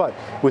bought it. But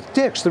with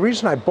Dick's, the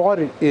reason I bought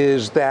it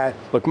is that,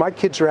 look, my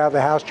kids are out of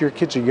the house, your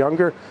kids are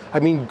younger. I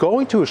mean,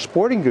 going to a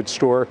sporting goods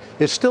store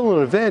is still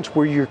an event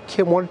where you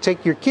want to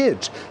take your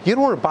kids. You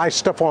don't want to buy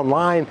stuff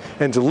online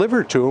and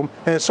deliver it to them,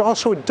 and it's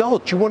also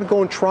adults. You want to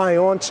go and try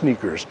on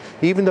sneakers.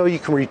 Even though you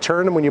can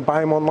return them when you buy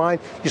them online,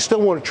 you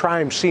still want to try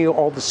them, see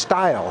all the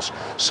styles.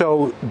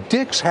 So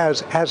Dick's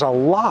has a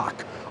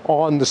lock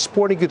on the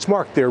sporting goods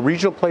market. There are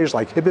regional players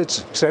like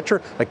Hibbets, et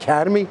cetera,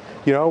 Academy.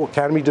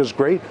 Academy does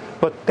great.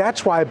 But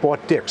that's why I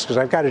bought Dick's, because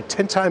I've got it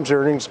 10 times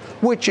earnings,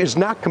 which is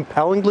not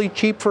compellingly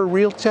cheap for a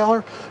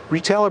retailer,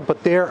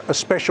 but they're a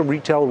special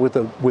retailer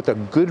with a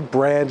good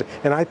brand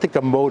and I think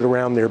a moat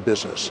around their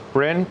business.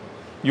 Bryn,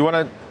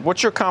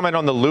 what's your comment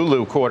on the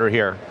Lulu quarter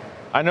here?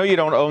 I know you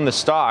don't own the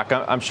stock.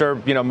 I'm sure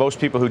most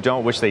people who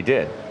don't wish they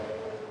did.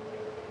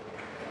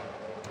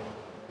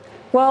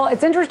 Well,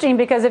 it's interesting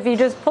because if you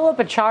just pull up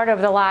a chart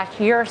over the last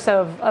year or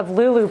so of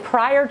Lulu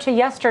prior to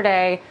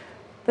yesterday,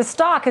 the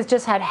stock has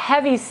just had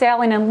heavy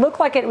selling and looked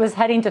like it was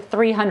heading to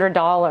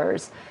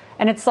 $300.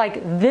 And it's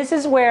like, this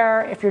is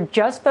where, if you're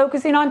just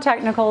focusing on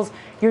technicals,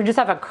 you just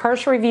have a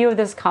cursory view of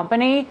this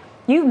company,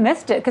 you've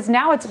missed it, because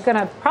now it's going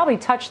to probably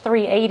touch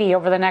 380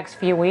 over the next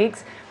few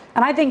weeks.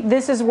 And I think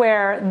this is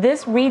where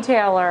this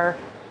retailer,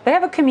 they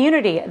have a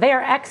community. They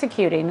are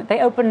executing.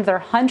 They opened their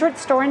 100th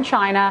store in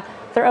China.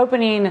 They're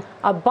opening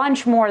a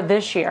bunch more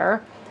this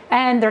year.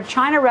 And their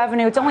China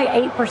revenue, it's only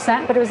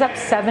 8%, but it was up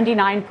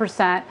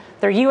 79%.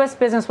 Their U.S.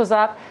 business was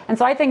up. And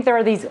so I think there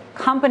are these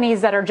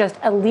companies that are just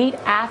elite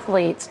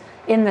athletes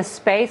in the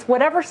space,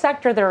 whatever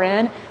sector they're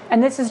in.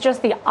 And this is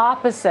just the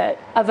opposite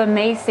of a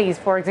Macy's,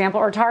 for example,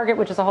 or Target,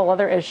 which is a whole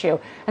other issue.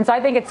 And so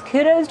I think it's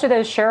kudos to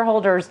those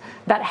shareholders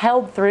that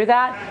held through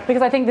that,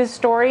 because I think this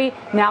story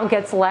now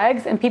gets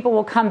legs and people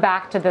will come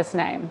back to this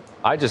name.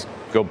 I just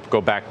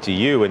go back to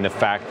you and the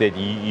fact that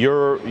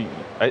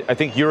I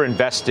think you're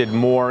invested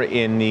more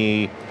in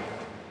the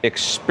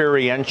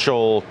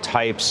experiential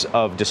types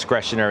of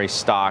discretionary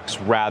stocks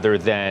rather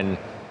than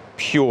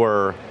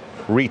pure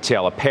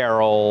retail,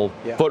 apparel,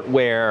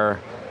 footwear,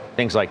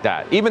 things like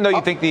that. Even though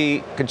you think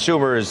the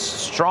consumer is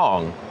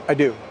strong, I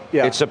do.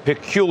 Yeah, it's a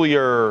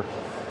peculiar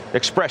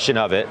expression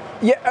of it.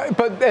 Yeah,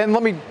 and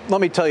let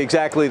me tell you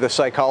exactly the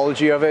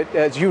psychology of it.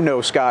 As you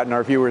know, Scott, and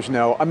our viewers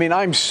know, I mean,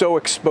 I'm so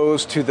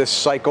exposed to this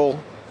cycle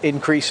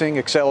increasing,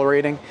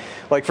 accelerating.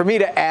 Like, for me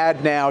to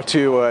add now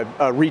to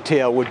a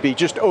retail would be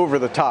just over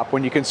the top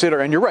when you consider,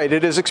 and you're right,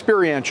 it is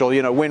experiential,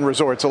 Wynn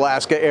Resorts,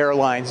 Alaska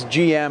Airlines,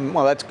 GM,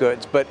 well, that's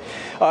goods. But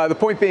the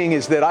point being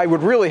is that I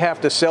would really have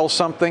to sell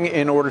something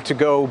in order to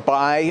go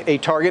buy a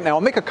Target. Now,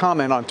 I'll make a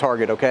comment on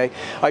Target, okay?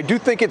 I do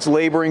think it's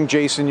laboring,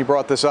 Jason, you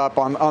brought this up,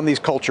 on these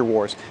culture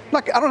wars.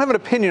 I don't have an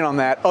opinion on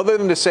that other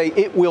than to say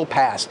it will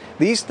pass.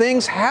 These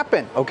things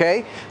happen,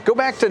 okay? Go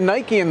back to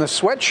Nike and the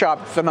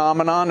sweatshop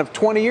phenomenon of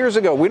 20 years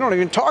ago. We don't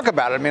even talk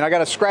about it. I mean, I got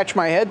to scratch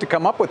my head to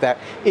come up with that.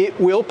 It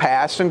will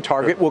pass and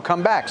Target will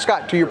come back.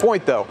 Scott, to your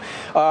point, though,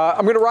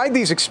 I'm going to ride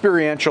these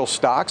experiential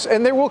stocks,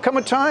 and there will come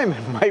a time,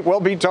 it might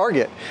well be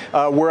Target,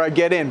 where I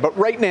get in. But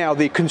right now,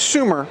 the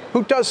consumer,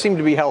 who does seem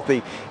to be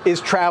healthy, is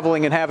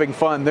traveling and having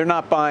fun. They're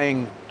not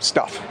buying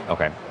stuff.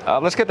 Okay.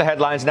 Let's get the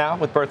headlines now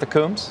with Bertha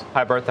Coombs.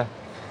 Hi, Bertha.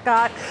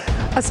 Scott.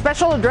 A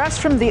special address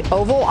from the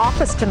Oval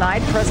Office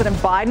tonight. President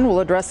Biden will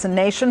address the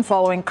nation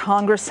following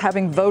Congress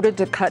having voted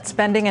to cut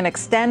spending and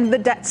extend the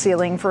debt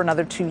ceiling for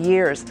another 2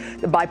 years.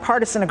 The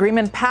bipartisan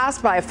agreement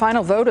passed by a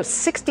final vote of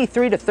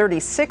 63 to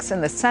 36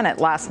 in the Senate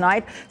last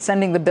night,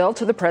 sending the bill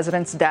to the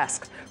president's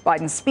desk.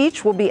 Biden's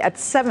speech will be at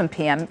 7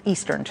 p.m.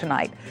 Eastern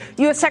tonight.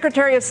 U.S.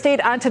 Secretary of State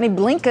Antony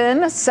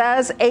Blinken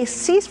says a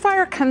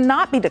ceasefire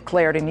cannot be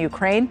declared in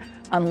Ukraine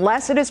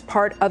unless it is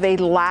part of a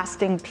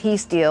lasting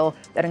peace deal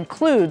that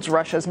includes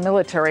Russia's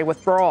military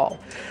withdrawal.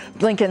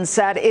 Blinken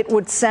said it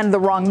would send the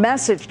wrong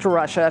message to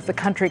Russia if the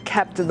country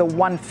kept the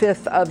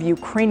 1/5 of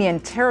Ukrainian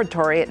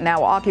territory it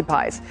now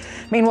occupies.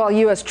 Meanwhile,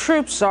 U.S.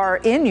 troops are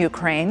in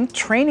Ukraine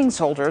training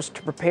soldiers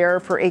to prepare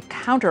for a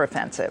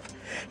counteroffensive.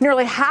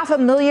 Nearly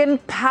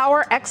 500,000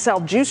 Power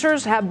XL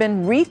juicers have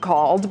been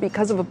recalled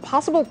because of a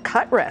possible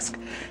cut risk.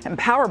 And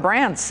Power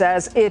Brands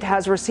says it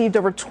has received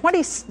over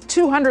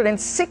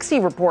 260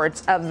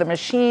 reports of the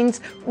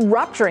machines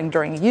rupturing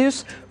during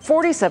use.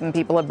 47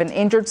 people have been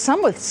injured,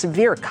 some with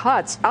severe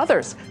cuts,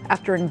 others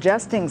after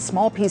ingesting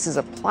small pieces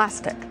of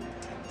plastic.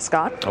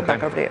 Scott,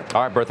 back over to you.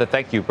 All right, Bertha,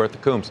 thank you. Bertha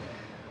Coombs.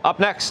 Up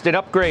next, an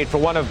upgrade for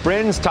one of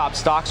Bryn's top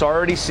stocks,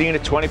 already seeing a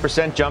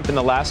 20% jump in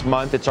the last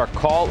month. It's our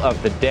call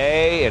of the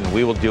day, and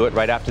we will do it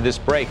right after this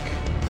break.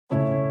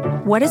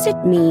 What does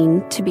it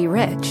mean to be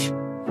rich?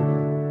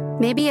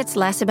 Maybe it's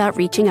less about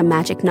reaching a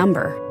magic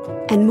number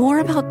and more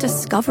about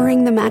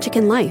discovering the magic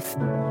in life.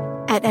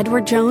 At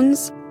Edward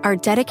Jones, our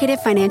dedicated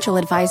financial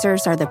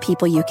advisors are the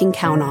people you can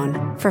count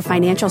on for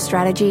financial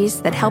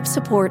strategies that help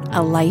support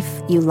a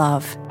life you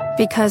love.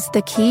 Because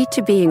the key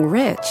to being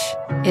rich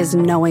is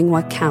knowing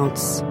what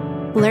counts.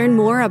 Learn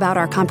more about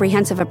our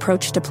comprehensive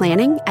approach to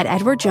planning at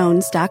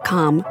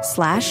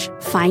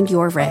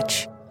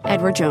edwardjones.com/findyourrich.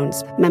 Edward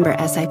Jones, member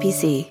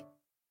SIPC.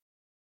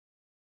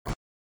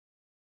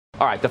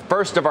 All right, the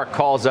first of our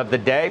calls of the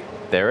day.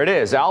 There it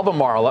is.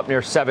 Albemarle up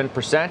near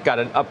 7%. Got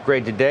an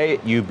upgrade today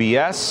at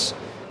UBS.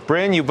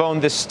 Bryn, you've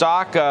owned this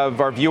stock.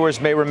 Our viewers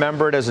may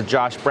remember it as a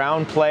Josh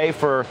Brown play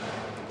for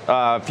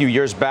a few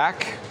years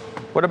back.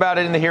 What about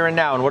it in the here and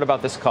now, and what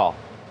about this call?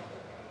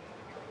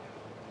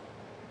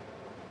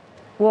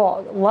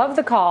 Well, love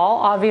the call,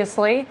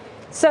 obviously.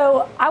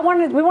 So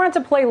we wanted to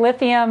play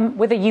lithium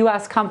with a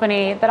U.S.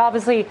 company that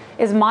obviously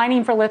is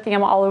mining for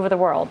lithium all over the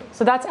world.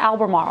 So that's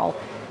Albemarle.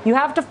 You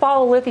have to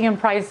follow lithium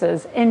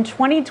prices. In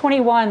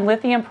 2021,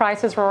 lithium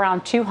prices were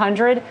around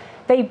 200.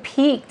 They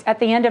peaked at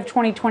the end of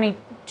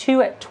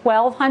 2022 at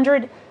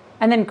 1,200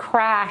 and then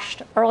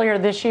crashed earlier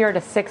this year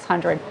to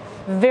 600.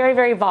 Very,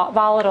 very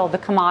volatile, the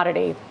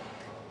commodity.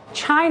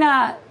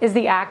 China is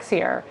the axe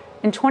here.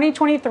 In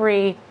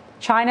 2023,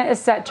 China is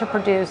set to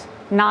produce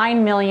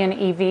 9 million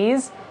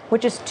EVs,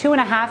 which is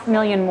 2.5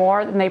 million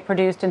more than they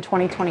produced in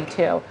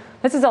 2022.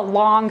 This is a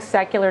long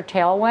secular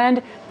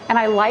tailwind, and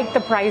I like the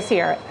price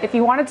here. If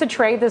you wanted to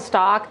trade the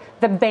stock,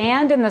 the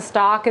band in the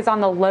stock is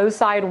on the low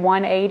side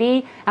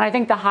 180, and I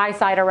think the high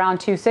side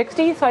around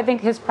 260. So I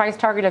think his price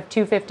target of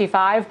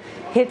 255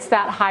 hits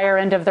that higher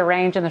end of the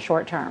range in the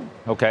short term.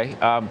 Okay.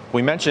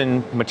 We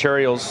mentioned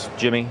materials,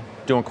 Jimmy,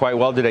 doing quite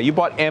well today. You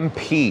bought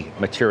MP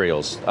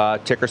Materials,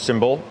 ticker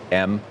symbol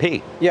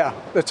MP. Yeah,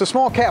 it's a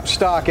small cap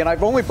stock, and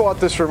I've only bought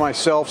this for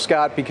myself,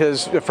 Scott,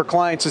 because for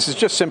clients, this is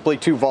just simply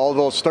too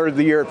volatile. It started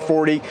the year at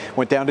 40,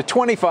 went down to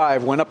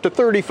 25, went up to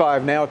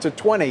 35, now it's at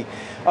 20.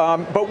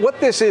 But what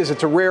this is,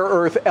 it's a rare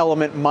earth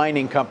element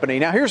mining company.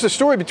 Now, here's the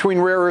story between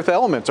rare earth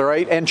elements, all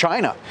right, and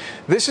China.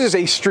 This is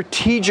a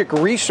strategic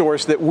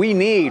resource that we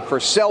need for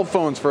cell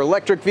phones, for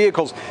electric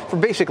vehicles, for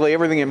basically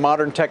everything in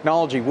modern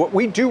technology. What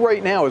we do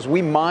right now is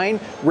we mine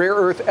rare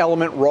earth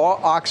element raw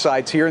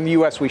oxides here in the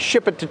U.S. We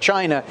ship it to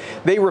China.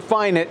 They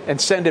refine it and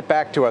send it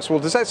back to us. Well,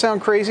 does that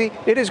sound crazy?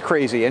 It is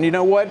crazy. And you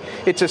know what?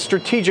 It's a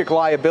strategic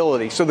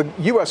liability. So the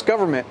U.S.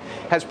 government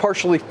has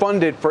partially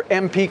funded for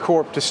MP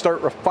Corp to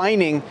start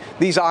refining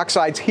these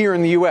oxides here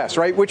in the U.S.,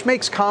 right? Which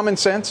makes common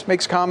sense,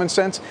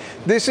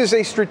 This is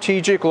a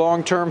strategic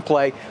long-term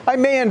play. I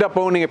may end up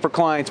owning it for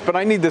clients, but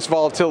I need this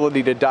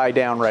volatility to die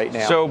down right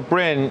now. So,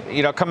 Bryn,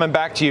 coming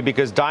back to you,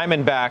 because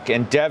Diamondback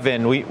and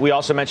Devon, we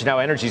also mentioned how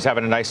energy's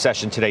having a nice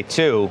session today,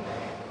 too.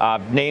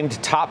 Named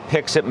top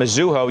picks at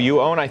Mizuho. You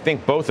own, I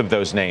think, both of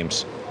those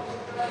names.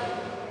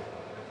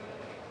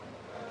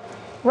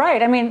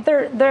 Right. I mean,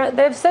 they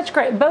have such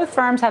great, both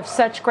firms have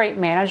such great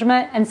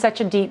management and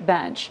such a deep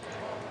bench.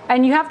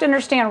 And you have to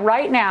understand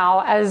right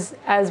now, as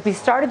we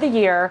started the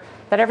year,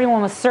 that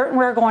everyone was certain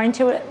we were going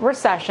to a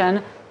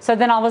recession. So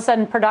then all of a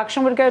sudden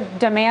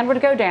demand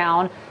would go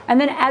down. And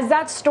then as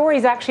that story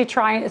is actually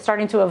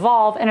starting to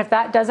evolve, and if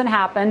that doesn't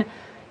happen,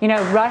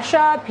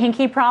 Russia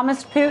pinky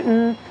promised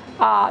the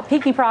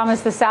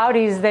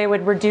Saudis they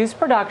would reduce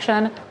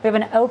production. We have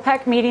an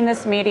OPEC meeting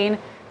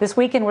this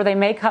weekend where they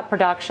may cut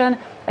production.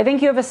 I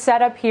think you have a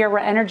setup here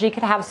where energy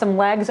could have some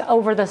legs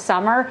over the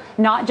summer,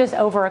 not just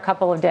over a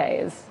couple of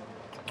days.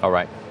 All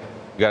right.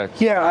 You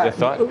got a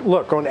thought?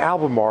 Look, on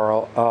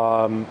Albemarle,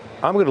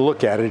 I'm going to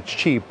look at it. It's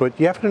cheap, but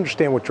you have to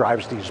understand what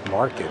drives these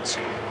markets.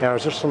 Now, I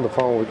was just on the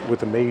phone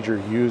with a major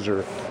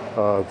user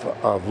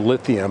of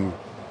lithium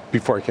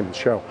before I came to the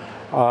show.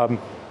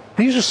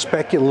 These are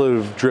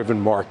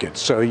speculative-driven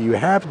markets. So you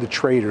have the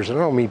traders, and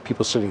I don't mean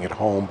people sitting at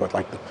home, but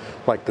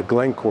like the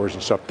Glencores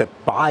and stuff that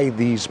buy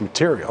these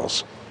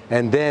materials,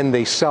 and then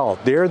they sell it.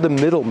 They're the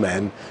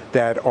middlemen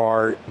that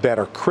are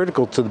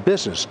critical to the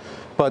business,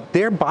 but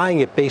they're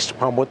buying it based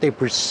upon what they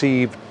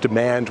perceive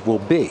demand will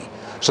be.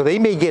 So they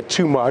may get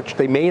too much,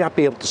 they may not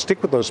be able to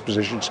stick with those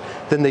positions,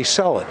 then they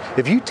sell it.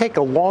 If you take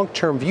a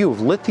long-term view of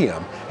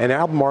lithium and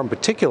Albemarle in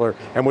particular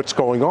and what's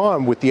going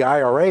on with the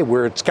IRA,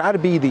 where it's got to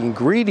be the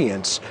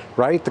ingredients,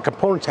 right? The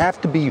components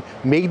have to be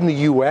made in the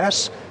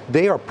U.S.,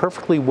 they are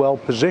perfectly well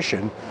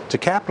positioned to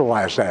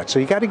capitalize that. So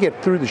you got to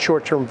get through the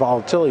short-term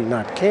volatility,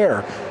 not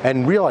care,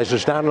 and realize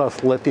there's not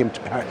enough lithium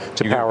to power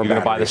batteries. You're going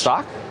to buy the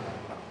stock?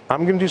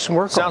 I'm going to do some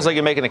work on it. Sounds like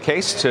you're making a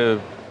case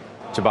to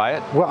buy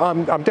it? Well,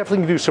 I'm definitely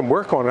going to do some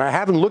work on it. I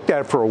haven't looked at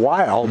it for a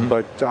while,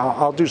 but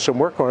I'll do some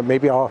work on it.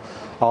 Maybe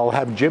I'll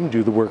have Jim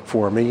do the work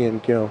for me,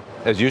 and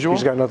as usual,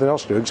 he's got nothing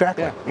else to do.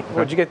 Exactly. Yeah.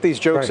 Where'd you get these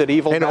jokes at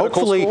Evil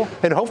Medical School?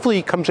 And hopefully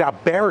he comes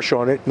out bearish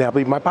on it, and that'll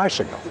be my buy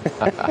signal.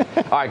 All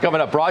right,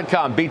 coming up,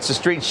 Broadcom beats the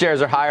street.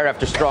 Shares are higher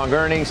after strong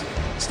earnings.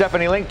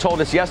 Stephanie Link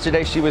told us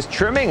yesterday she was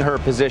trimming her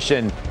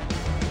position.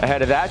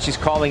 Ahead of that, she's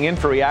calling in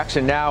for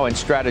reaction now and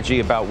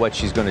strategy about what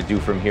she's going to do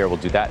from here. We'll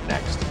do that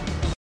next.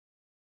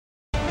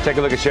 Take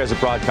a look at shares of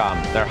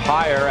Broadcom. They're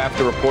higher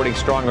after reporting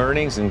strong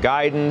earnings and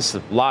guidance.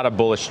 A lot of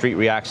bullish street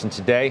reaction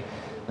today.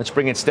 Let's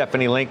bring in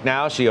Stephanie Link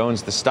now. She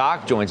owns the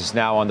stock, joins us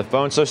now on the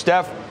phone. So,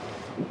 Steph,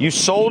 you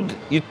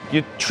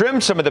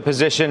trimmed some of the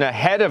position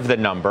ahead of the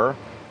number.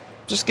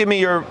 Just give me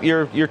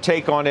your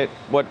take on it.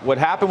 What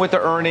happened with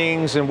the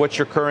earnings and what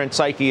your current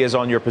psyche is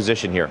on your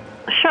position here?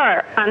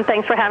 Sure, and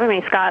thanks for having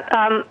me, Scott.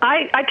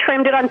 I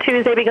trimmed it on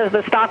Tuesday because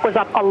the stock was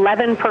up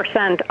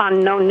 11%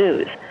 on no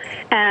news.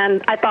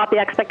 And I thought the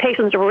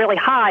expectations were really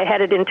high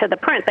headed into the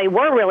print. They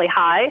were really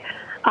high,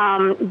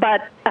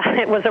 but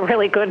it was a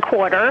really good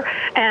quarter,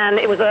 and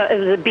it was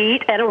a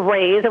beat and a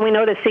raise, and we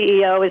know the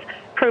CEO is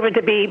proven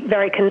to be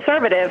very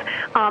conservative.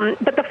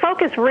 But the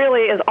focus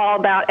really is all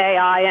about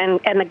AI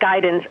and the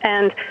guidance.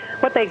 And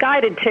what they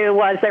guided to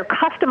was their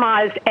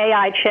customized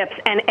AI chips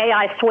and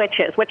AI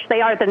switches, which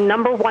they are the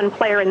number one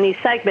player in these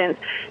segments.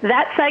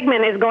 That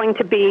segment is going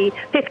to be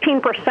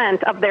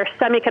 15% of their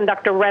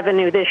semiconductor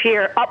revenue this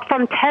year, up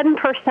from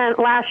 10%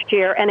 last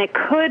year, and it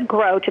could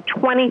grow to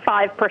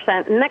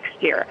 25%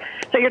 next year.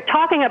 So you're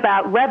talking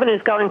about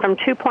revenues going from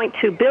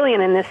 $2.2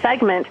 billion in this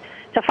segment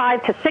to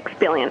 $5 to $6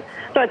 billion.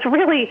 So it's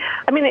really,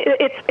 I mean,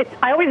 it's.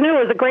 I always knew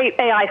it was a great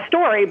AI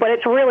story, but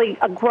it's really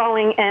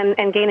growing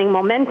and gaining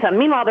momentum.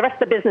 Meanwhile, the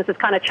rest of the business is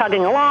kind of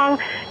chugging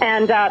along,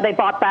 and they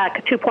bought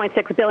back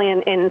 $2.6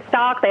 billion in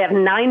stock. They have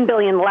 $9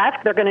 billion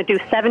left. They're going to do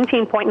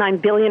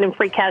 $17.9 billion in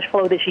free cash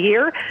flow this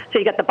year. So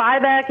you get the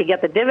buyback, you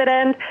get the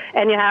dividend,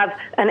 and you have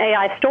an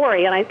AI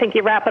story. And I think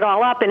you wrap it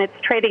all up, and it's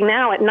trading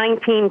now at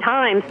 19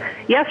 times.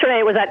 Yesterday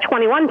it was at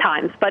 21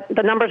 times, but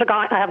the numbers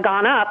have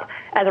gone up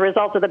as a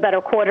result of the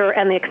better quarter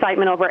and the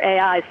excitement over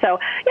AI. So,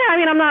 yeah, I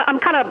mean, I'm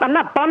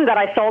not bummed that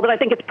I sold it. I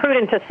think it's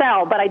prudent to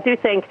sell, but I do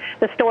think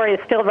the story is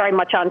still very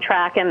much on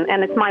track, and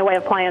it's my way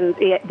of playing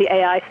the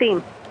AI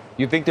theme.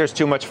 You think there's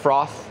too much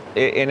froth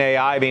in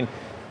AI? I mean,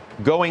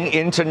 going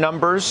into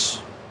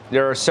numbers,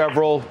 there are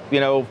several,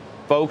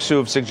 folks who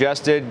have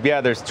suggested,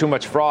 there's too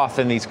much froth,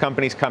 and these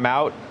companies come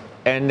out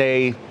and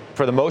they,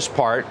 for the most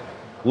part,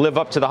 live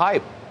up to the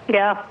hype.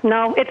 Yeah,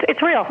 no,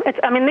 it's real.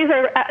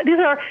 These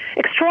are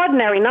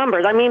extraordinary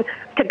numbers. I mean,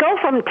 to go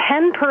from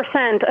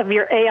 10% of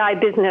your AI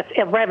business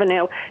of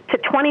revenue to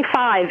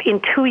 25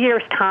 in 2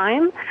 years'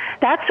 time,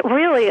 that's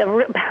really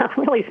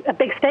a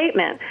big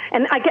statement.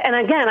 And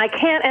again, I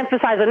can't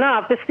emphasize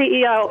enough, the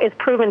CEO is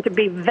proven to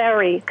be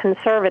very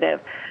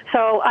conservative.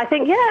 So I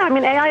think,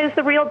 AI is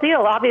the real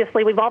deal.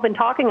 Obviously, we've all been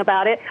talking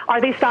about it. Are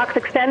these stocks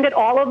extended,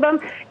 all of them?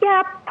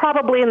 Yeah,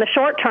 probably in the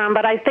short term,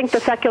 but I think the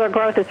secular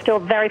growth is still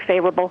very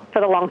favorable for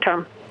the long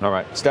term. All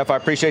right. Steph, I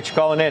appreciate you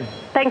calling in.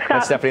 Thanks, Scott.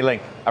 That's Stephanie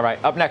Link. All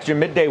right. Up next, your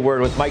midday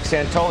word with Mike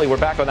Santoli. We're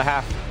back on the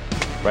half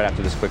right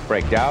after this quick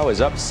break. Dow is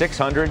up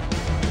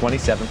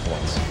 627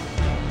 points.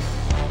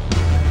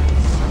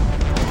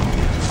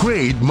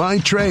 Grade My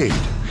Trade.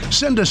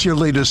 Send us your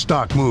latest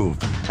stock move,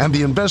 and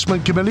the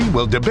investment committee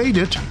will debate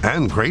it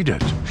and grade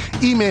it.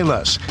 Email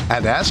us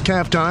at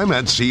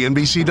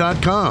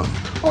askhalftime@cnbc.com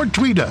or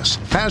tweet us,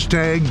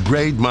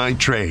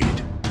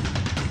 #GradeMyTrade.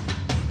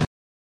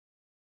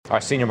 Our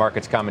senior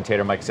markets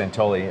commentator, Mike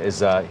Santoli, is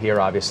here,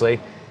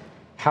 obviously.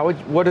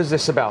 What is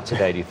this about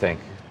today, do you think?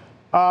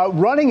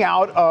 Running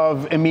out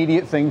of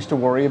immediate things to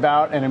worry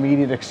about and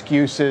immediate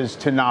excuses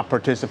to not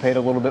participate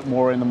a little bit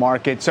more in the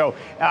market. So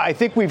I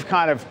think we've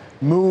kind of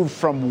moved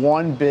from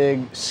one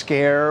big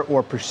scare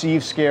or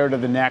perceived scare to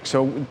the next.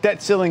 So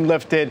debt ceiling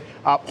lifted,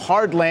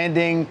 hard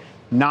landing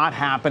not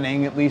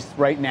happening, at least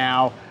right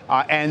now.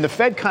 And the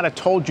Fed kind of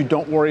told you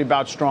don't worry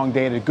about strong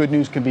data. Good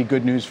news can be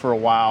good news for a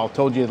while.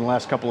 Told you in the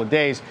last couple of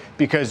days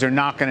because they're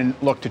not going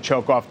to look to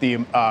choke off the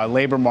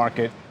labor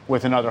market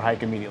with another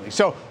hike immediately.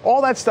 So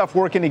all that stuff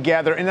working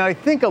together. And I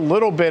think a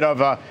little bit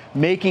of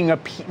making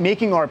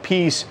our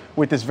peace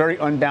with this very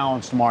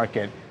unbalanced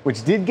market.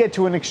 which did get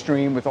to an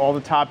extreme with all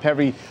the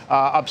top-heavy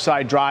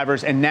upside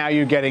drivers, and now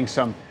you're getting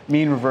some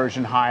mean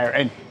reversion higher,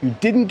 and you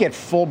didn't get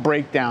full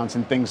breakdowns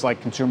in things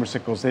like consumer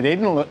cyclicals. They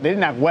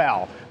didn't have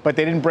well, but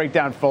they didn't break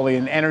down fully,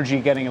 and energy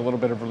getting a little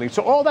bit of relief.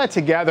 So all that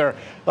together,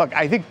 look,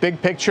 I think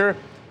big picture,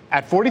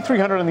 at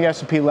 4,300 on the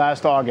S&P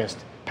last August,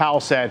 Powell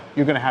said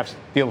you're going to have to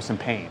deal with some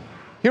pain.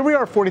 Here we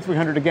are at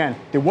 4,300 again.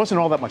 There wasn't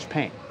all that much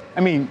pain.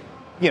 I mean,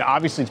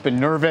 obviously it's been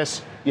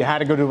nervous. You had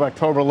to go to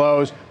October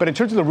lows, but in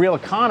terms of the real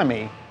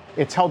economy,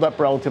 it's held up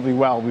relatively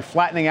well. We're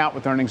flattening out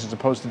with earnings as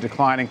opposed to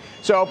declining.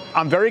 So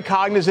I'm very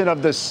cognizant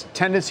of this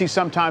tendency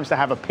sometimes to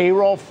have a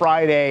payroll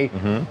Friday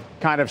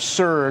kind of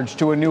surge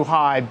to a new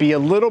high, be a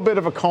little bit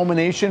of a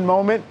culmination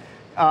moment.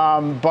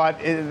 But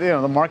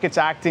the market's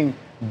acting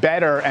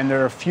better, and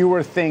there are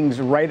fewer things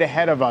right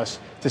ahead of us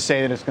to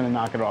say that it's going to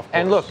knock it off course.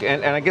 And look,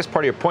 and I guess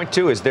part of your point,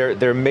 too, is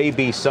there may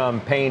be some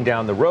pain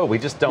down the road. We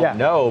just don't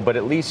know, but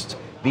at least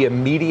the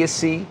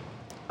immediacy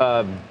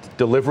of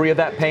delivery of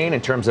that pain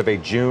in terms of a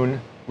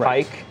June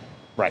hike.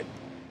 Right.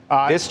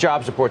 This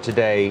jobs report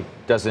today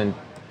doesn't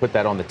put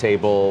that on the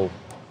table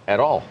at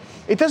all.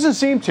 It doesn't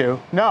seem to.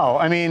 No.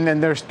 I mean,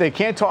 and they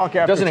can't talk after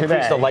today. It doesn't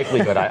increase the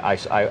likelihood, I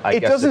it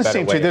guess. Doesn't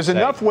seem to. There's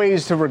enough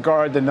ways to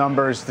regard the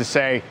numbers to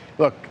say,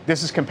 look,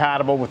 this is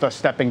compatible with us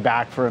stepping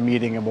back for a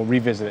meeting, and we'll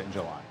revisit it in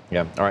July.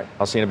 Yeah. All right.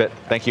 I'll see you in a bit.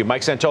 Thank you.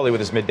 Mike Santoli with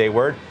his midday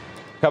word.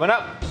 Coming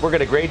up, we're going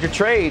to grade your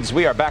trades.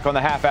 We are back on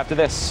the half after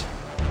this.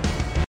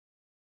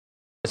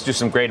 Let's do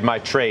some grade my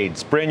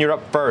trades. Bryn, you're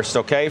up first,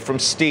 okay? From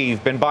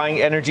Steve. Been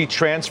buying Energy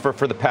Transfer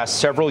for the past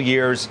several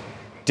years.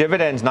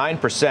 Dividends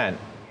 9%.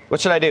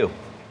 What should I do?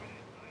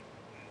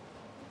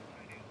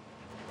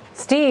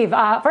 Steve,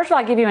 first of all,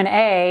 I'll give you an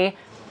A.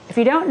 If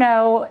you don't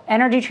know,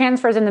 Energy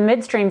Transfers in the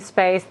midstream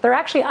space, they're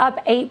actually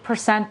up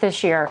 8%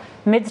 this year.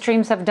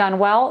 Midstreams have done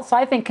well, so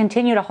I think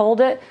continue to hold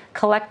it,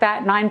 collect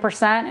that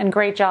 9%, and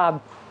great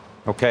job.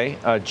 Okay.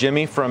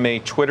 Jimmy from a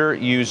Twitter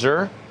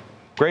user.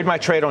 Grade my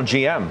trade on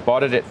GM.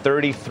 Bought it at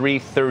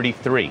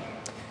 33.33.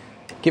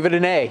 Give it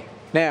an A.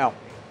 Now,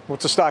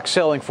 what's the stock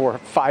selling for?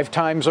 5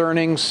 times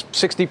earnings,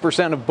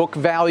 60% of book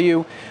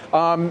value. So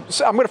I'm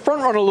going to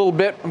front run a little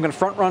bit. I'm going to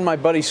front run my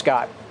buddy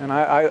Scott. And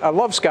I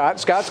love Scott.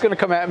 Scott's going to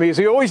come at me as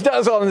he always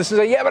does on this and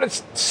say, yeah, but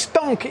it's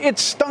stunk.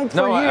 It's stunk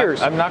for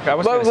years. I'm not. I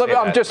was going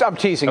to say I'm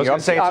teasing you. I was going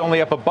to say it's only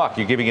up $1.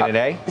 You're giving it an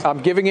A?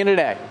 I'm giving it an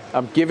A.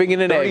 I'm giving it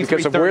an A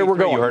because of where we're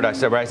going. You heard I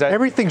said, right?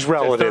 Everything's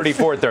relative.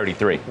 34,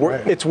 33.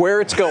 It's where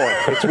it's going.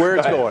 It's where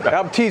it's going.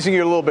 I'm teasing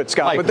you a little bit,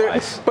 Scott.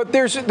 But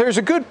there's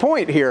a good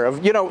point here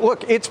of,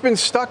 look, it's been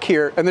stuck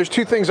here, and there's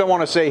 2 things I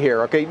want to say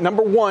here, okay?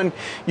 Number one,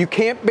 you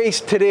can't base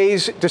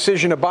today's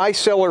decision to buy,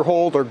 sell, or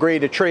hold or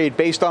grade a trade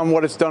based on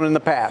what it's done in the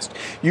past.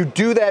 You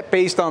do that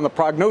based on the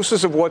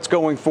prognosis of what's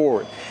going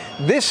forward.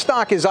 This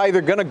stock is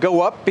either going to go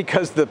up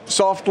because the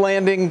soft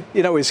landing,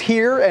 is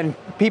here and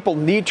people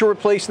need to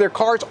replace their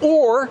cars,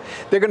 or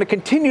they're going to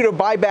continue to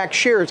buy back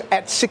shares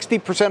at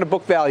 60% of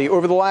book value.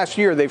 Over the last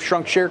year, they've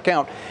shrunk share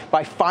count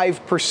by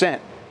 5%.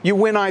 You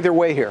win either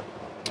way here.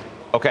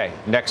 Okay,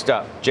 next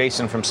up,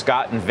 Jason from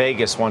Scott in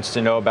Vegas wants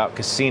to know about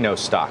casino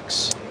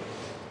stocks.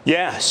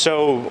 Yeah,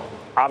 so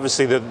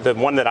obviously the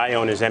one that I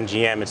own is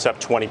MGM. It's up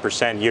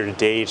 20% year to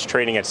date. It's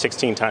trading at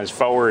 16 times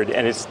forward,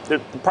 and the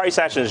price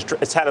action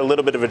it's had a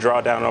little bit of a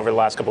drawdown over the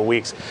last couple of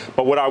weeks.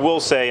 But what I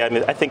will say,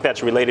 I think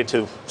that's related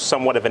to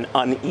somewhat of an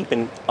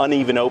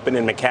uneven open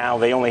in Macau.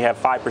 They only have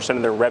 5%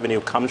 of their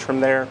revenue comes from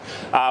there.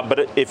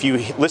 But if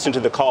you listen to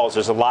the calls,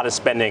 there's a lot of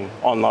spending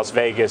on Las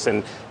Vegas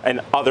and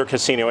other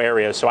casino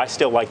areas. So I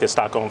still like this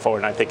stock going forward,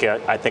 and I think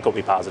it'll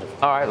be positive.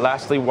 All right.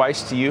 Lastly,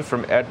 Weiss to you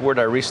from Edward.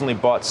 I recently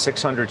bought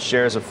 600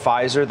 shares of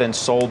Pfizer, then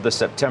sold the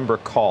September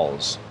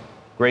calls.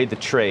 Grade the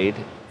trade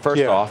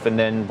first off, and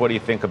then what do you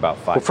think about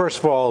Pfizer? Well, first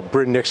of all,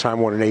 Bryn Nixheim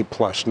won an A+,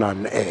 not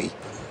an A.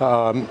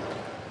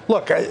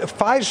 Look,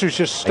 Pfizer's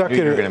just stuck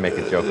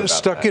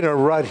in a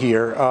rut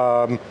here.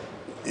 I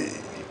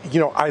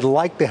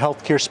like the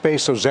healthcare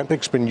space.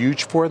 Ozempic's been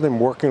huge for them,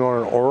 working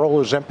on an oral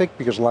Ozempic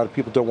because a lot of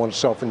people don't want to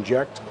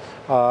self-inject.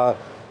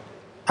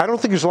 I don't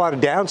think there's a lot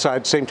of downside.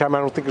 At the same time, I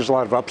don't think there's a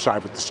lot of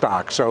upside with the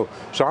stock. So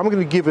I'm going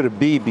to give it a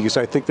B because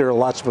I think there are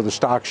lots of other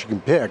stocks you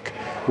can pick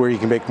where you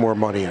can make more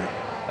money in.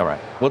 All right.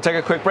 We'll take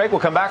a quick break.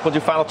 We'll come back. We'll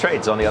do final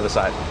trades on the other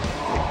side.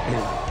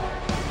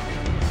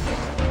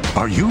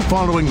 Are you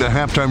following the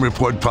Halftime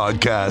Report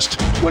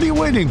podcast? What are you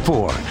waiting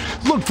for?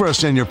 Look for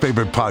us in your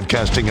favorite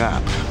podcasting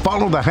app.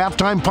 Follow the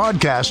Halftime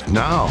Podcast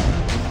now.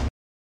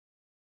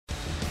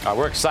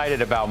 We're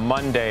excited about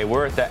Monday.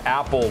 We're at the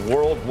Apple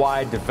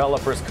Worldwide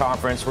Developers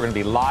Conference. We're going to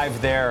be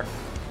live there.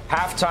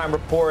 Halftime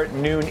report,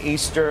 noon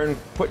Eastern,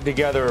 putting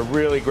together a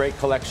really great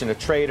collection of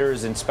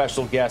traders and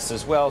special guests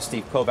as well.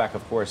 Steve Kovac,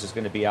 of course, is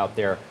going to be out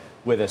there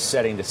with us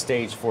setting the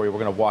stage for you. We're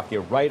going to walk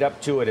you right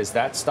up to it as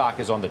that stock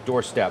is on the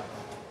doorstep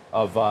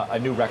of a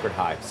new record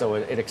high. So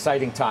an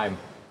exciting time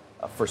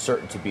for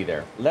certain to be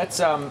there. Let's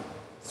talk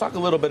a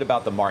little bit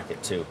about the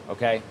market, too,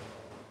 okay?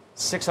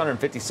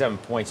 657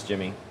 points,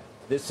 Jimmy.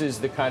 This is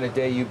the kind of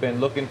day you've been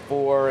looking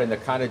for and the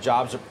kind of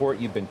jobs report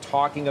you've been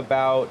talking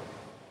about.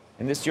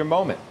 And this is your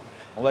moment.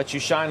 I'll let you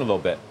shine a little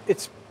bit.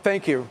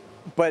 Thank you.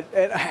 But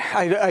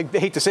I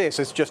hate to say this,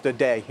 it's just a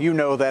day. You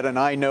know that, and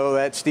I know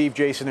that. Steve,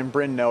 Jason, and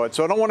Bryn know it.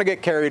 So I don't want to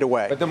get carried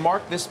away. But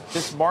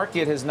this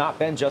market has not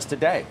been just a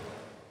day.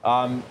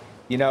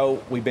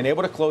 We've been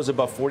able to close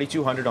above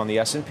 4,200 on the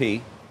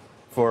S&P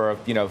for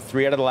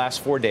 3 out of the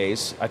last 4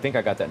 days. I think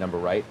I got that number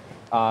right.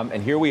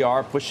 And here we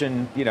are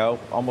pushing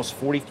almost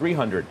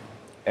 4,300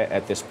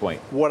 at this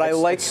point.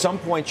 At some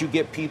point, you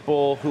get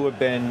people who have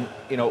been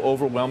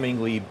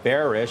overwhelmingly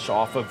bearish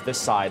off of the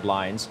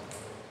sidelines.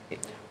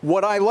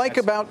 What I like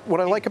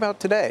about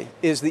today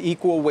is the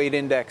equal weight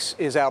index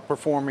is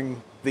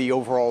outperforming the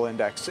overall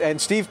index. And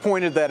Steve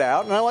pointed that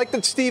out. And I like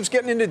that Steve's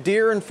getting into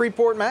Deere and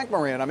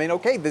Freeport-McMoRan. I mean,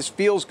 okay, this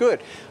feels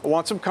good. I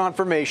want some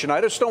confirmation.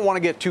 I just don't want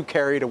to get too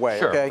carried away.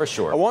 Sure, okay? For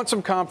sure. I want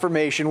some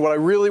confirmation. What I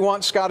really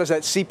want, Scott, is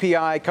that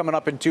CPI coming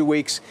up in 2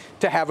 weeks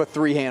to have a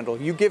 3 handle.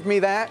 You give me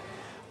that,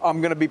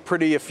 I'm going to be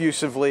pretty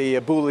effusively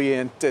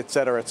ebullient, et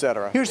cetera, et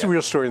cetera. Here's the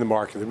real story in the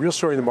market. The real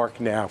story in the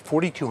market now,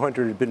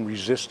 4,200 had been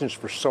resistance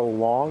for so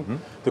long. Mm-hmm.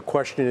 The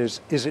question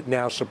is it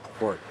now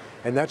support?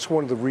 And that's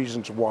one of the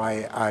reasons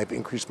why I've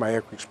increased my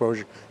equity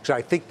exposure, because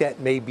I think that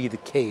may be the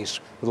case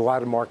with a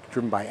lot of market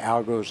driven by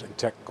algos and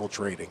technical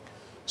trading.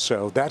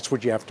 So that's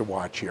what you have to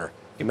watch here,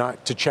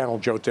 not to channel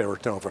Joe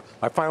Terranova.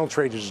 My final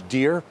trade is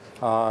Deere.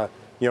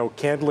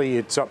 Candidly,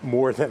 it's up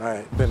more than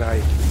I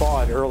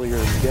thought earlier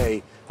in the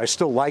day. I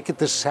still like it.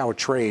 This is how it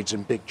trades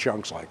in big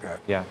chunks like that.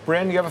 Yeah.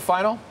 Bryn, you have a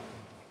final?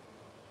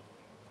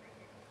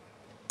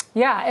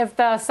 Yeah, if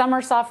the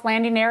summer soft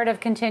landing narrative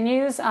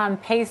continues,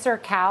 Pacer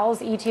Cows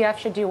ETF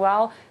should do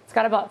well. It's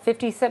got about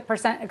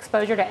 50%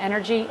 exposure to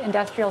energy,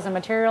 industrials, and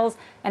materials,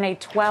 and a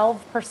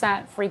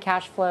 12% free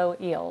cash flow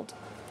yield.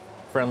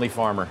 Friendly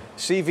farmer.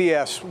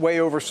 CVS, way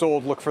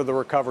oversold. Look for the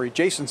recovery.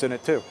 Jason's in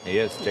it, too. He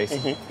is. Jason.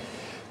 Mm-hmm.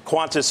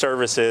 Quanta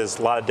Services,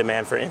 a lot of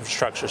demand for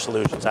infrastructure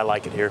solutions. I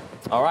like it here.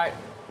 All right.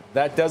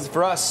 That does it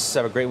for us.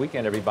 Have a great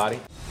weekend,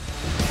 everybody.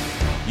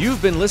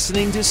 You've been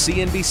listening to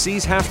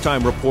CNBC's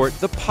Halftime Report,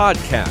 the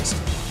podcast.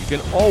 You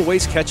can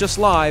always catch us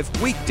live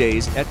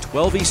weekdays at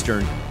 12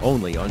 Eastern,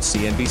 only on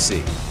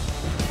CNBC.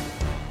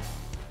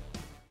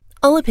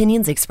 All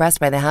opinions expressed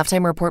by the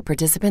Halftime Report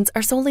participants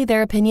are solely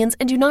their opinions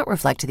and do not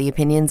reflect the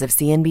opinions of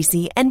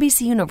CNBC,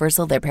 NBC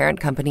Universal, their parent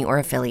company, or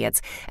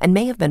affiliates, and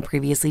may have been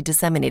previously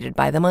disseminated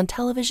by them on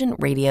television,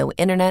 radio,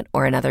 internet,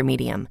 or another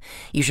medium.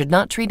 You should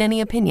not treat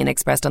any opinion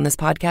expressed on this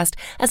podcast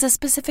as a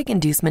specific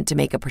inducement to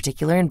make a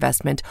particular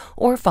investment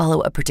or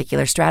follow a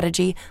particular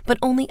strategy, but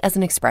only as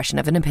an expression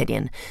of an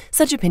opinion.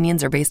 Such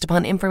opinions are based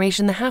upon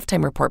information the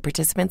Halftime Report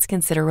participants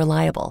consider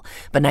reliable,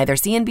 but neither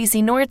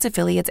CNBC nor its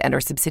affiliates and or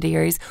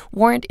subsidiaries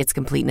warrant its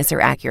completeness or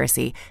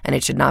accuracy, and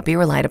it should not be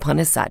relied upon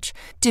as such.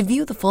 To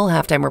view the full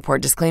Halftime Report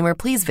disclaimer,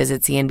 please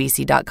visit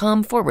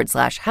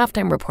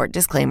cnbc.com/halftime report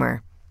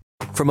disclaimer.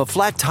 From a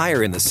flat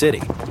tire in the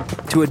city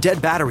to a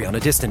dead battery on a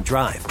distant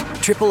drive,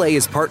 AAA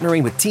is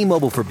partnering with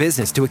T-Mobile for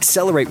Business to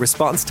accelerate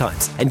response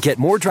times and get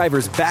more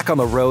drivers back on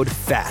the road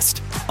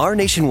fast. Our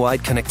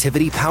nationwide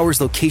connectivity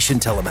powers location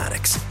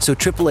telematics, so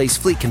AAA's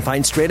fleet can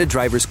find stranded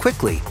drivers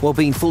quickly while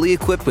being fully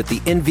equipped with the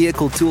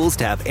in-vehicle tools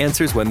to have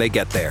answers when they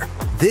get there.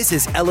 This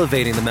is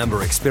elevating the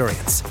member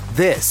experience.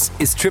 This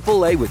is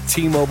AAA with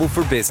T-Mobile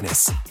for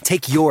Business.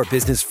 Take your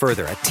business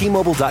further at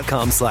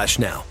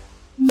T-Mobile.com/now.